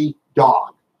 snotty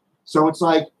dog. So it's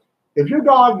like if your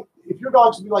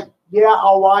dog's be like, yeah,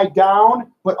 I'll lie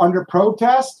down, but under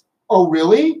protest. Oh,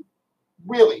 really?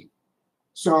 Really?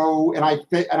 So, and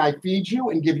I feed you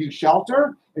and give you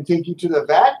shelter and take you to the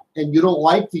vet, and you don't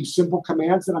like these simple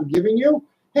commands that I'm giving you.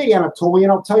 Hey,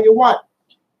 Anatolian, I'll tell you what.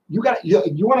 You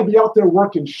want to be out there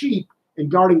working sheep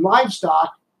and guarding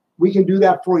livestock. We can do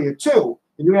that for you too.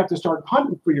 And you have to start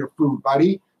hunting for your food,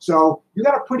 buddy. So you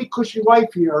got a pretty cushy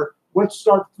life here. Let's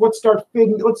start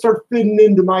fitting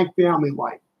into my family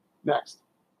life. Next.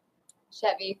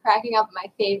 Chevy, cracking up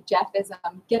my fave Jeffism.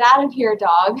 Get out of here,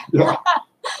 dog. Yeah.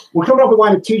 We're coming up with a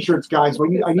line of T-shirts, guys.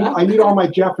 I need all my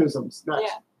Jeffisms. Next.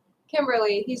 Yeah.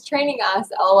 Kimberly, he's training us.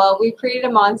 LOL. We created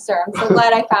a monster. I'm so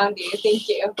glad I found you. Thank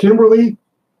you. Kimberly,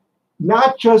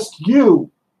 not just you.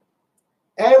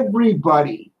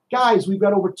 Everybody. Guys, we've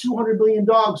got over 200 million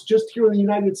dogs just here in the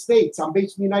United States. I'm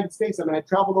based in the United States. I mean, I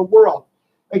travel the world.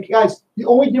 Like, guys, the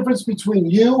only difference between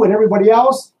you and everybody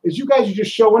else is you guys are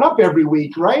just showing up every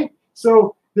week, right?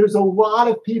 So there's a lot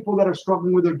of people that are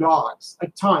struggling with their dogs, a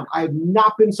ton. I have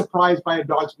not been surprised by a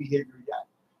dog's behavior yet.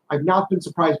 I've not been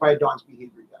surprised by a dog's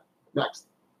behavior yet. Next.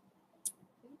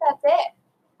 I think that's it.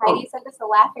 Heidi sent us a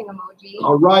laughing emoji.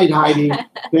 All right, Heidi.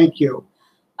 Thank you.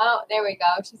 Oh, there we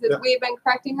go. She says, we've been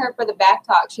correcting her for the back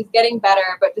talk. She's getting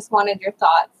better, but just wanted your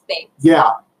thoughts. Thanks. Yeah,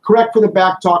 correct for the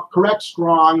back talk, correct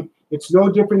strong. It's no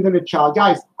different than a child.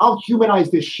 Guys, I'll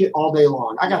humanize this shit all day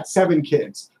long. I got 7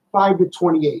 kids, 5 to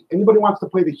 28. Anybody wants to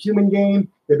play the human game,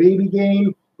 the baby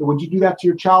game, or would you do that to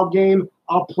your child game?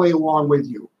 I'll play along with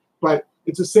you. But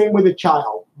it's the same with a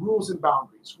child. Rules and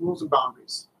boundaries, rules and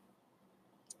boundaries.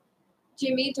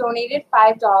 Jimmy donated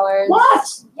 $5. What?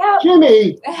 Yeah.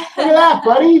 Jimmy, look at that,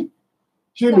 buddy.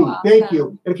 Jimmy, So thank awesome.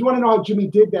 you. And if you want to know how Jimmy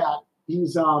did that,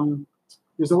 he's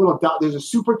there's a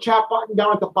super chat button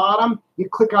down at the bottom. You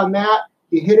click on that,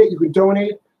 you hit it, you can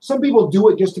donate. Some people do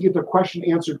it just to get their question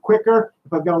answered quicker.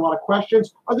 If I've got a lot of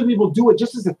questions, other people do it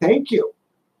just as a thank you.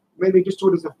 Maybe they just do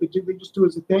it as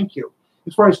a thank you.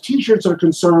 As far as T-shirts are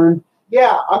concerned,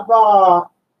 yeah, I gotta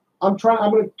come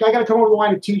up with a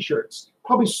line of T-shirts.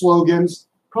 Probably slogans,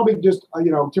 probably just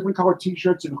different colored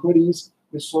T-shirts and hoodies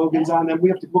with slogans on them.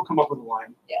 We'll come up with a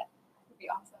line. Yeah, it'd be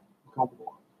awesome. Come up with a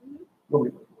line. Mm-hmm.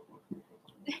 Nobody.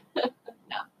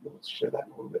 No. Let's share that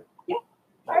in a little bit. Yeah.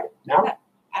 Sure. Now?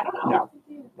 I don't know.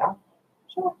 Now?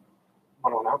 Sure.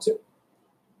 Want to announce it?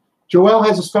 Joelle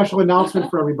has a special announcement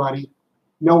for everybody.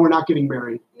 No, we're not getting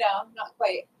married. No, not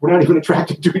quite. We're not even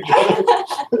attracted to each other.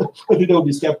 I think that would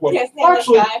be step 1. Yes,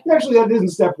 actually, that isn't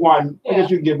step 1. Yeah. I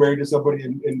guess you can get married to somebody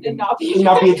and not be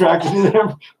attracted to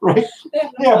them, right?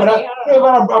 Yeah,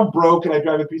 but I'm broke and I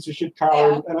drive a piece of shit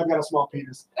car and I've got a small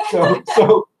penis.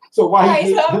 So why?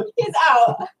 Right, so he's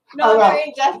out. No,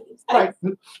 marrying Jeff. Right,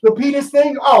 the penis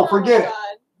thing. Oh, forget it.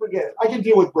 God. Forget it. I can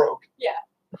deal with broke. Yeah.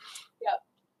 Yep.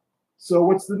 So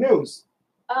what's the news?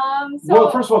 So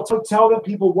Well, first of all, tell the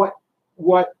people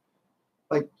what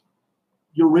like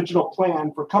your original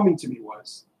plan for coming to me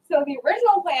was. So the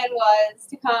original plan was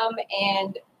to come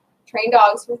and train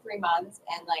dogs for 3 months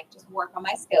and just work on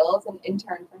my skills and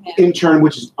intern for him. Intern,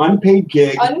 which is unpaid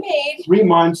gig. Unpaid. 3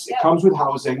 months. Yep. It comes with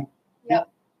housing. Yep.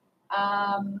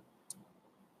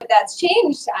 But that's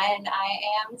changed, and I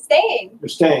am staying. You're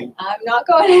staying. I'm not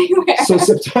going anywhere. So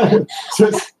September.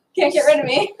 Can't get rid of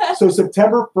me. So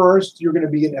September 1st, you're going to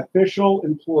be an official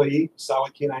employee of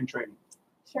Solid Canine Training.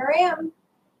 Sure am.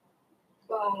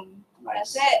 Boom.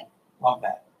 Nice. That's it. Love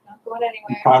that. Not going anywhere.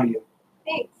 I'm proud of you.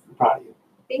 Thanks. I'm proud of you.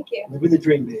 Thank you. Living the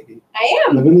dream, baby. I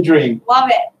am. Living the dream. Love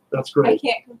it. That's I great.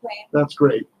 can't complain. That's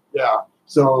great. Yeah.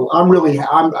 So I'm happy.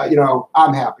 I'm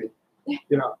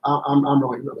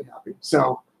really happy.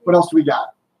 So what else do we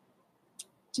got?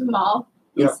 Jamal.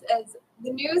 Yeah. Says, the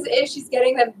news is she's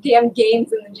getting them damn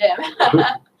gains in the gym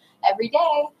every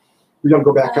day. We got to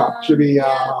go back up. Should be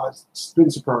Yeah.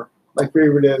 Spin Super. My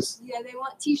favorite is Yeah, they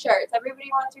want T-shirts. Everybody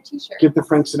wants their T-shirt. get the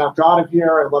Frank Sinatra out of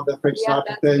here. I love that Frank Yeah, Sinatra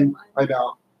that's a good thing. one. I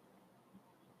know.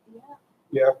 Yeah.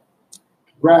 Yeah.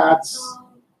 Congrats.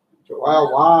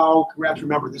 Wow. Congrats.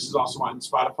 Remember, this is also on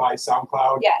Spotify,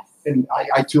 SoundCloud, Yes. and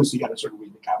iTunes, so you got to sort of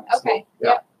read the comments. Okay. Yeah.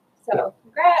 Yep. So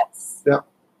congrats. Yep.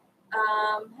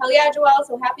 Hell yeah, Joelle.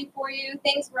 So happy for you.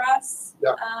 Thanks, Russ.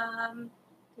 Yep.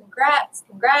 Congrats.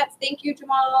 Thank you,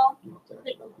 Jamal.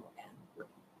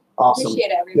 Awesome.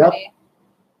 Appreciate it, everybody.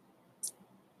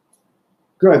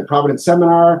 Good. Providence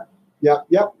Seminar. Yep.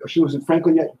 She was in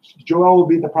Franklin yet. Joelle will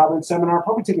be at the Providence Seminar,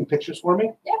 probably taking pictures for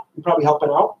me. Yeah. And probably helping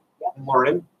out and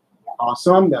learning. Yep.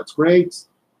 Awesome. That's great.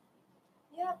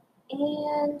 Yep.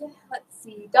 And let's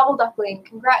see. Double duckling.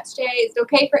 Congrats, Jay. Is it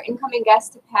okay for incoming guests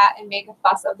to pat and make a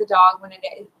fuss of the dog when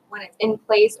it's in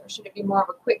place, or should it be more of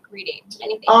a quick greeting?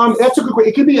 Anything? That's a good question.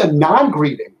 It could be a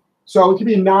non-greeting. So it could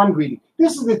be a non-greeting.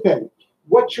 This is the thing.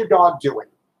 What's your dog doing?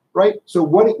 Right? So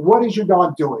what is your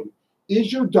dog doing?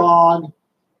 Is your dog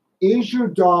is your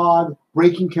dog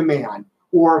breaking command?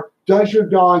 Or does your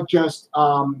dog just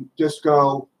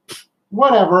go,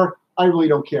 whatever, I really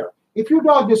don't care. If your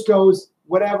dog just goes,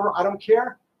 whatever, I don't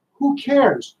care, who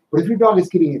cares? But if your dog is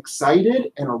getting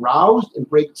excited and aroused and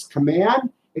breaks command,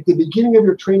 at the beginning of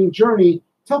your training journey,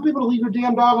 tell people to leave your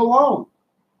damn dog alone.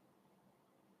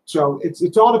 So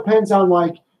it all depends on,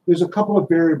 like, there's a couple of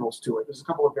variables to it.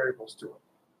 All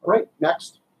right,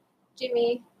 next.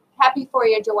 Jimmy, happy for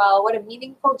you, Joelle. What a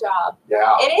meaningful job.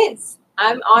 Yeah. It is.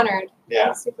 I'm honored. Yeah.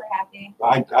 I'm super happy.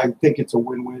 I think it's a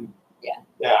win-win. Yeah.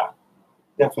 Yeah.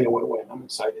 Definitely a win-win. I'm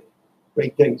excited.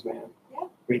 Great things, man. Yeah.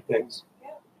 Great things. Yeah.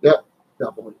 Yep,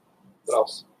 definitely. What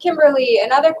else? Kimberly,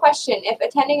 another question. If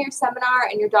attending your seminar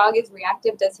and your dog is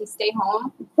reactive, does he stay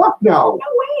home? Fuck no. No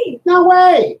way. No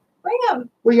way. Bring him.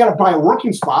 Well, you got to buy a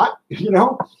working spot. You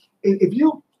know, if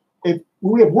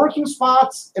we have working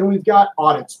spots and we've got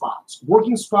audit spots.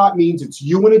 Working spot means it's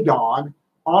you and a dog.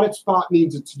 Audit spot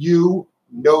means it's you,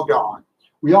 no dog.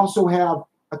 We also have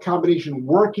a combination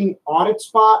working audit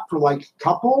spot for like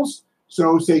couples.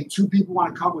 So say two people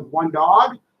want to come with one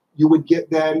dog, you would get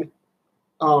then,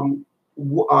 you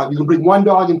can bring one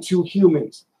dog and two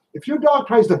humans. If your dog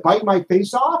tries to bite my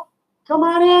face off, come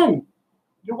on in.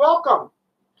 You're welcome.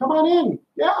 Come on in.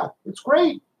 Yeah, it's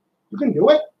great. You can do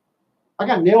it. I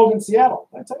got nailed in Seattle.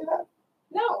 Did I tell you that?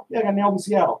 No. Yeah, I got nailed in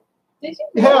Seattle. Did you?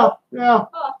 Yeah. I'll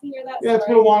have to hear that Yeah, it's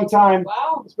been story. a long time.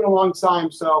 Wow. It's been a long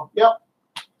time. So, yep.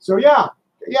 So, yeah.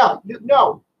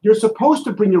 No, you're supposed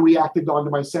to bring your reactive dog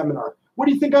to my seminar. What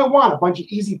do you think I want? A bunch of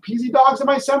easy peasy dogs at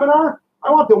my seminar?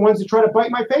 I want the ones that try to bite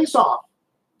my face off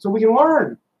so we can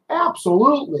learn.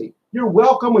 Absolutely. You're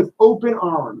welcome with open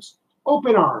arms.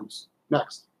 Open arms.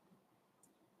 Next.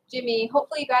 Jimmy,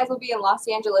 hopefully you guys will be in Los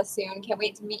Angeles soon. Can't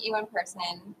wait to meet you in person.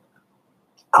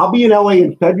 I'll be in LA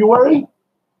in February.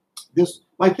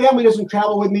 My family doesn't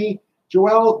travel with me.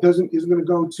 Joelle isn't going to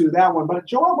go to that one, but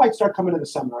Joelle might start coming to the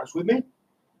seminars with me.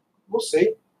 We'll see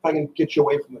if I can get you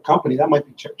away from the company. That might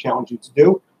be challenging to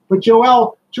do. But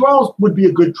Joelle would be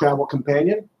a good travel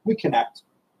companion. We connect,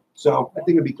 so I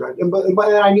think it'd be good. And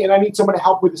I need someone to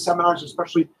help with the seminars,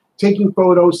 especially taking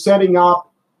photos, setting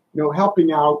up,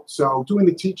 helping out. So doing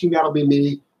the teaching, that'll be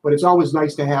me. But it's always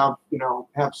nice to have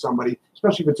somebody,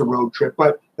 especially if it's a road trip.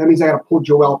 But that means I got to pull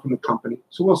Joelle from the company.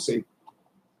 So we'll see.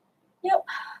 Yep.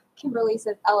 Kimberly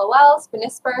says, LOL,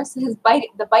 Spinisper says,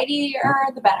 the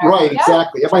bitier, the better. Right, Yep.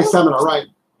 exactly. At my seminar, right.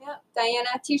 Yep. Diana,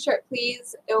 t-shirt,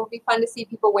 please. It will be fun to see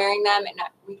people wearing them, and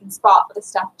we can spot the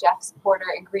stuff Jeff supporter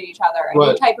and greet each other. A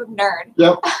new type of nerd.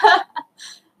 Yep.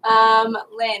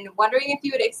 Lynn, wondering if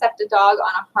you would accept a dog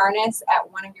on a harness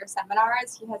at one of your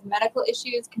seminars. He has medical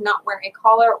issues, cannot wear a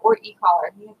collar or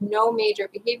e-collar. He has no major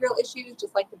behavioral issues,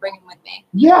 just like to bring him with me.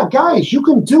 Yeah, guys, you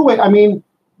can do it. I mean,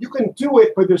 you can do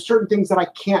it, but there's certain things that I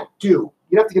can't do.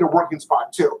 You have to get a working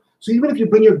spot too. So even if you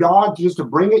bring your dog just to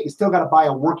bring it, you still got to buy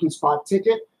a working spot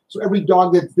ticket. So every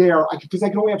dog that's there, because I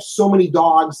can only have so many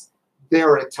dogs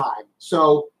there at a time.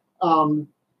 So,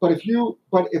 but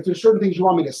if there's certain things you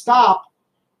want me to stop,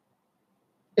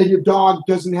 and your dog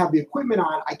doesn't have the equipment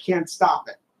on, I can't stop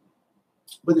it.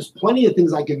 But there's plenty of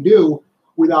things I can do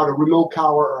without a remote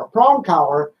collar or a prong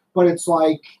collar. But it's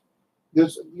like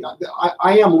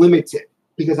I am limited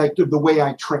because the way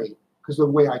I train.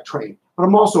 But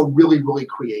I'm also really, really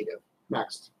creative.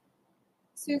 Next.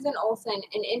 Susan Olson,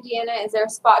 in Indiana, is there a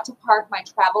spot to park my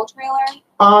travel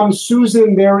trailer?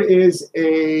 Susan, there is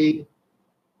a.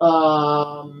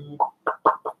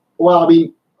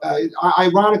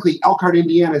 Ironically, Elkhart,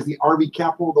 Indiana is the RV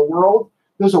capital of the world.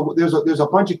 There's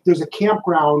a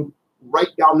campground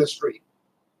right down the street.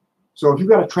 So if you've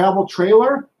got a travel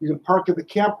trailer, you can park at the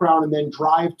campground and then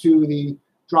drive to the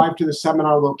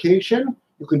seminar location.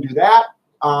 You can do that.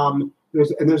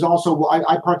 There's also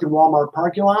I park in Walmart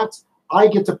parking lots. I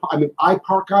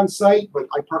park on site, but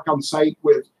I park on site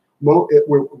with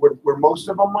where most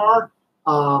of them are.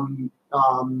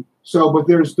 But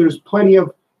there's plenty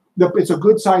of. It's a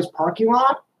good sized parking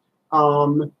lot.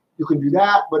 You can do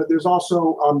that, but there's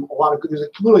also there's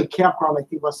a campground I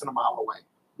think less than a mile away.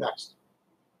 Next.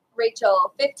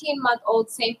 Rachel, 15-month-old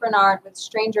Saint Bernard with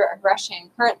stranger aggression.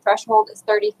 Current threshold is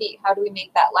 30 feet. How do we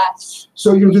make that less?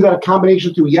 So you can do that a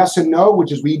combination through yes and no,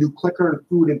 which is we do clicker and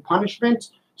food and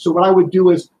punishment. So what I would do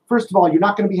is, first of all, you're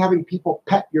not going to be having people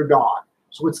pet your dog.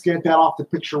 So let's get that off the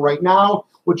picture right now.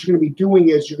 What you're going to be doing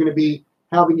is you're going to be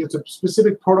it's a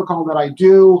specific protocol that I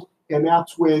do, and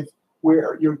that's with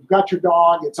where you've got your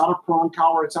dog, it's on a prong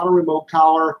collar, it's on a remote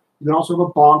collar, you can also have a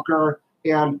bonker,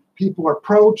 and people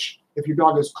approach. If your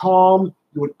dog is calm,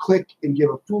 you would click and give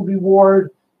a food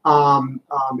reward.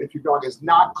 If your dog is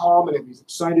not calm and if he's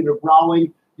excited or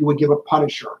growling, you would give a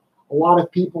punisher. A lot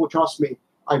of people, trust me,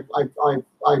 I've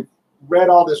read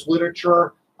all this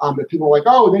literature that people are like,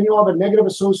 oh, then you'll have a negative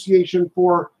association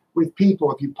with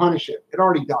people if you punish it. It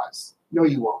already does. No,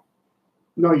 you won't.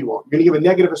 No, you won't. You're going to give a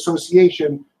negative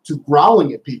association to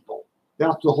growling at people.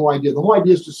 That's the whole idea. The whole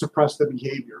idea is to suppress the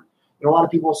behavior. And a lot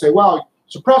of people say, well,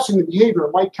 suppressing the behavior,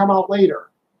 it might come out later.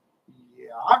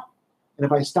 Yeah. And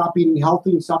if I stop eating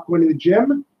healthy and stop going to the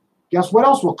gym, guess what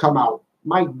else will come out?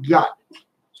 My gut.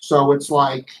 So it's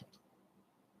like,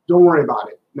 don't worry about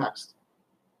it. Next.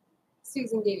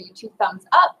 Susan gave you 2 thumbs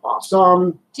up.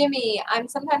 Awesome. Jimmy, I'm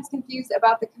sometimes confused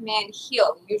about the command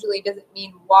heel. Usually does it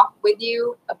mean walk with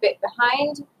you a bit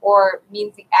behind, or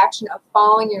means the action of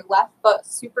following your left foot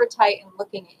super tight and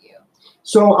looking at you?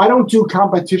 So I don't do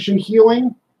competition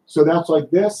heeling. So that's like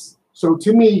this. So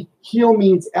to me, heel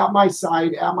means at my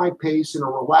side, at my pace, in a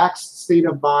relaxed state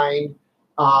of mind.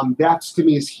 That's to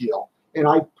me is heel. And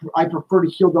I prefer to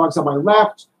heel dogs on my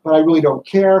left, but I really don't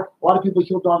care. A lot of people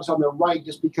heel dogs on the right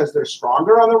just because they're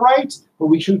stronger on the right, but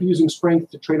we shouldn't be using strength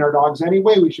to train our dogs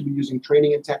anyway. We should be using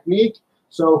training and technique.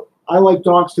 So I like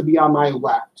dogs to be on my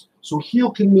left. So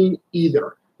heel can mean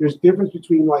either. There's a difference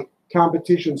between like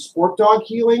competition sport dog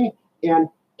heeling and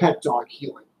pet dog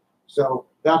heeling. So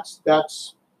that's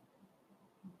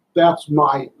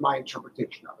my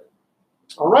interpretation of it.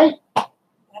 All right.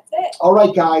 That's it. All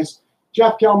right, guys.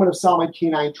 Jeff Kelman of Solid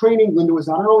Canine Training. Linda was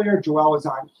on earlier. Joelle is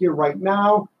on here right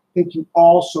now. Thank you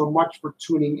all so much for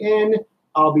tuning in.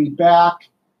 I'll be back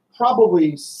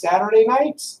probably Saturday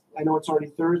night. I know it's already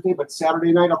Thursday, but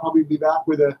Saturday night I'll probably be back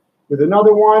with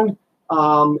another one.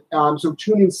 So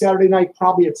tune in Saturday night,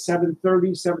 probably at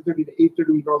 7:30 to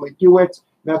 8:30. We normally do it.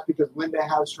 That's because Linda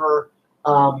has her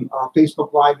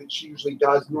Facebook Live that she usually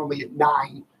does, normally at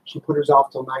 9. She put hers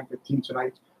off till 9:15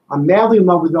 tonight. I'm madly in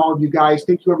love with all of you guys.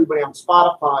 Thank you, everybody on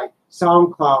Spotify,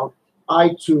 SoundCloud,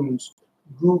 iTunes,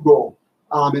 Google,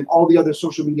 and all the other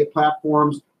social media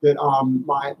platforms that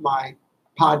my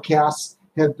podcasts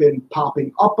have been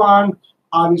popping up on.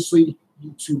 Obviously,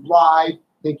 YouTube Live.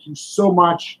 Thank you so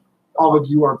much. All of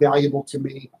you are valuable to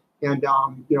me. And,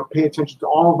 pay attention to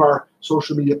all of our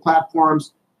social media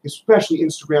platforms, especially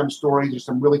Instagram stories. There's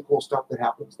some really cool stuff that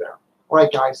happens there. All right,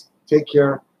 guys. Take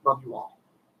care. Love you all.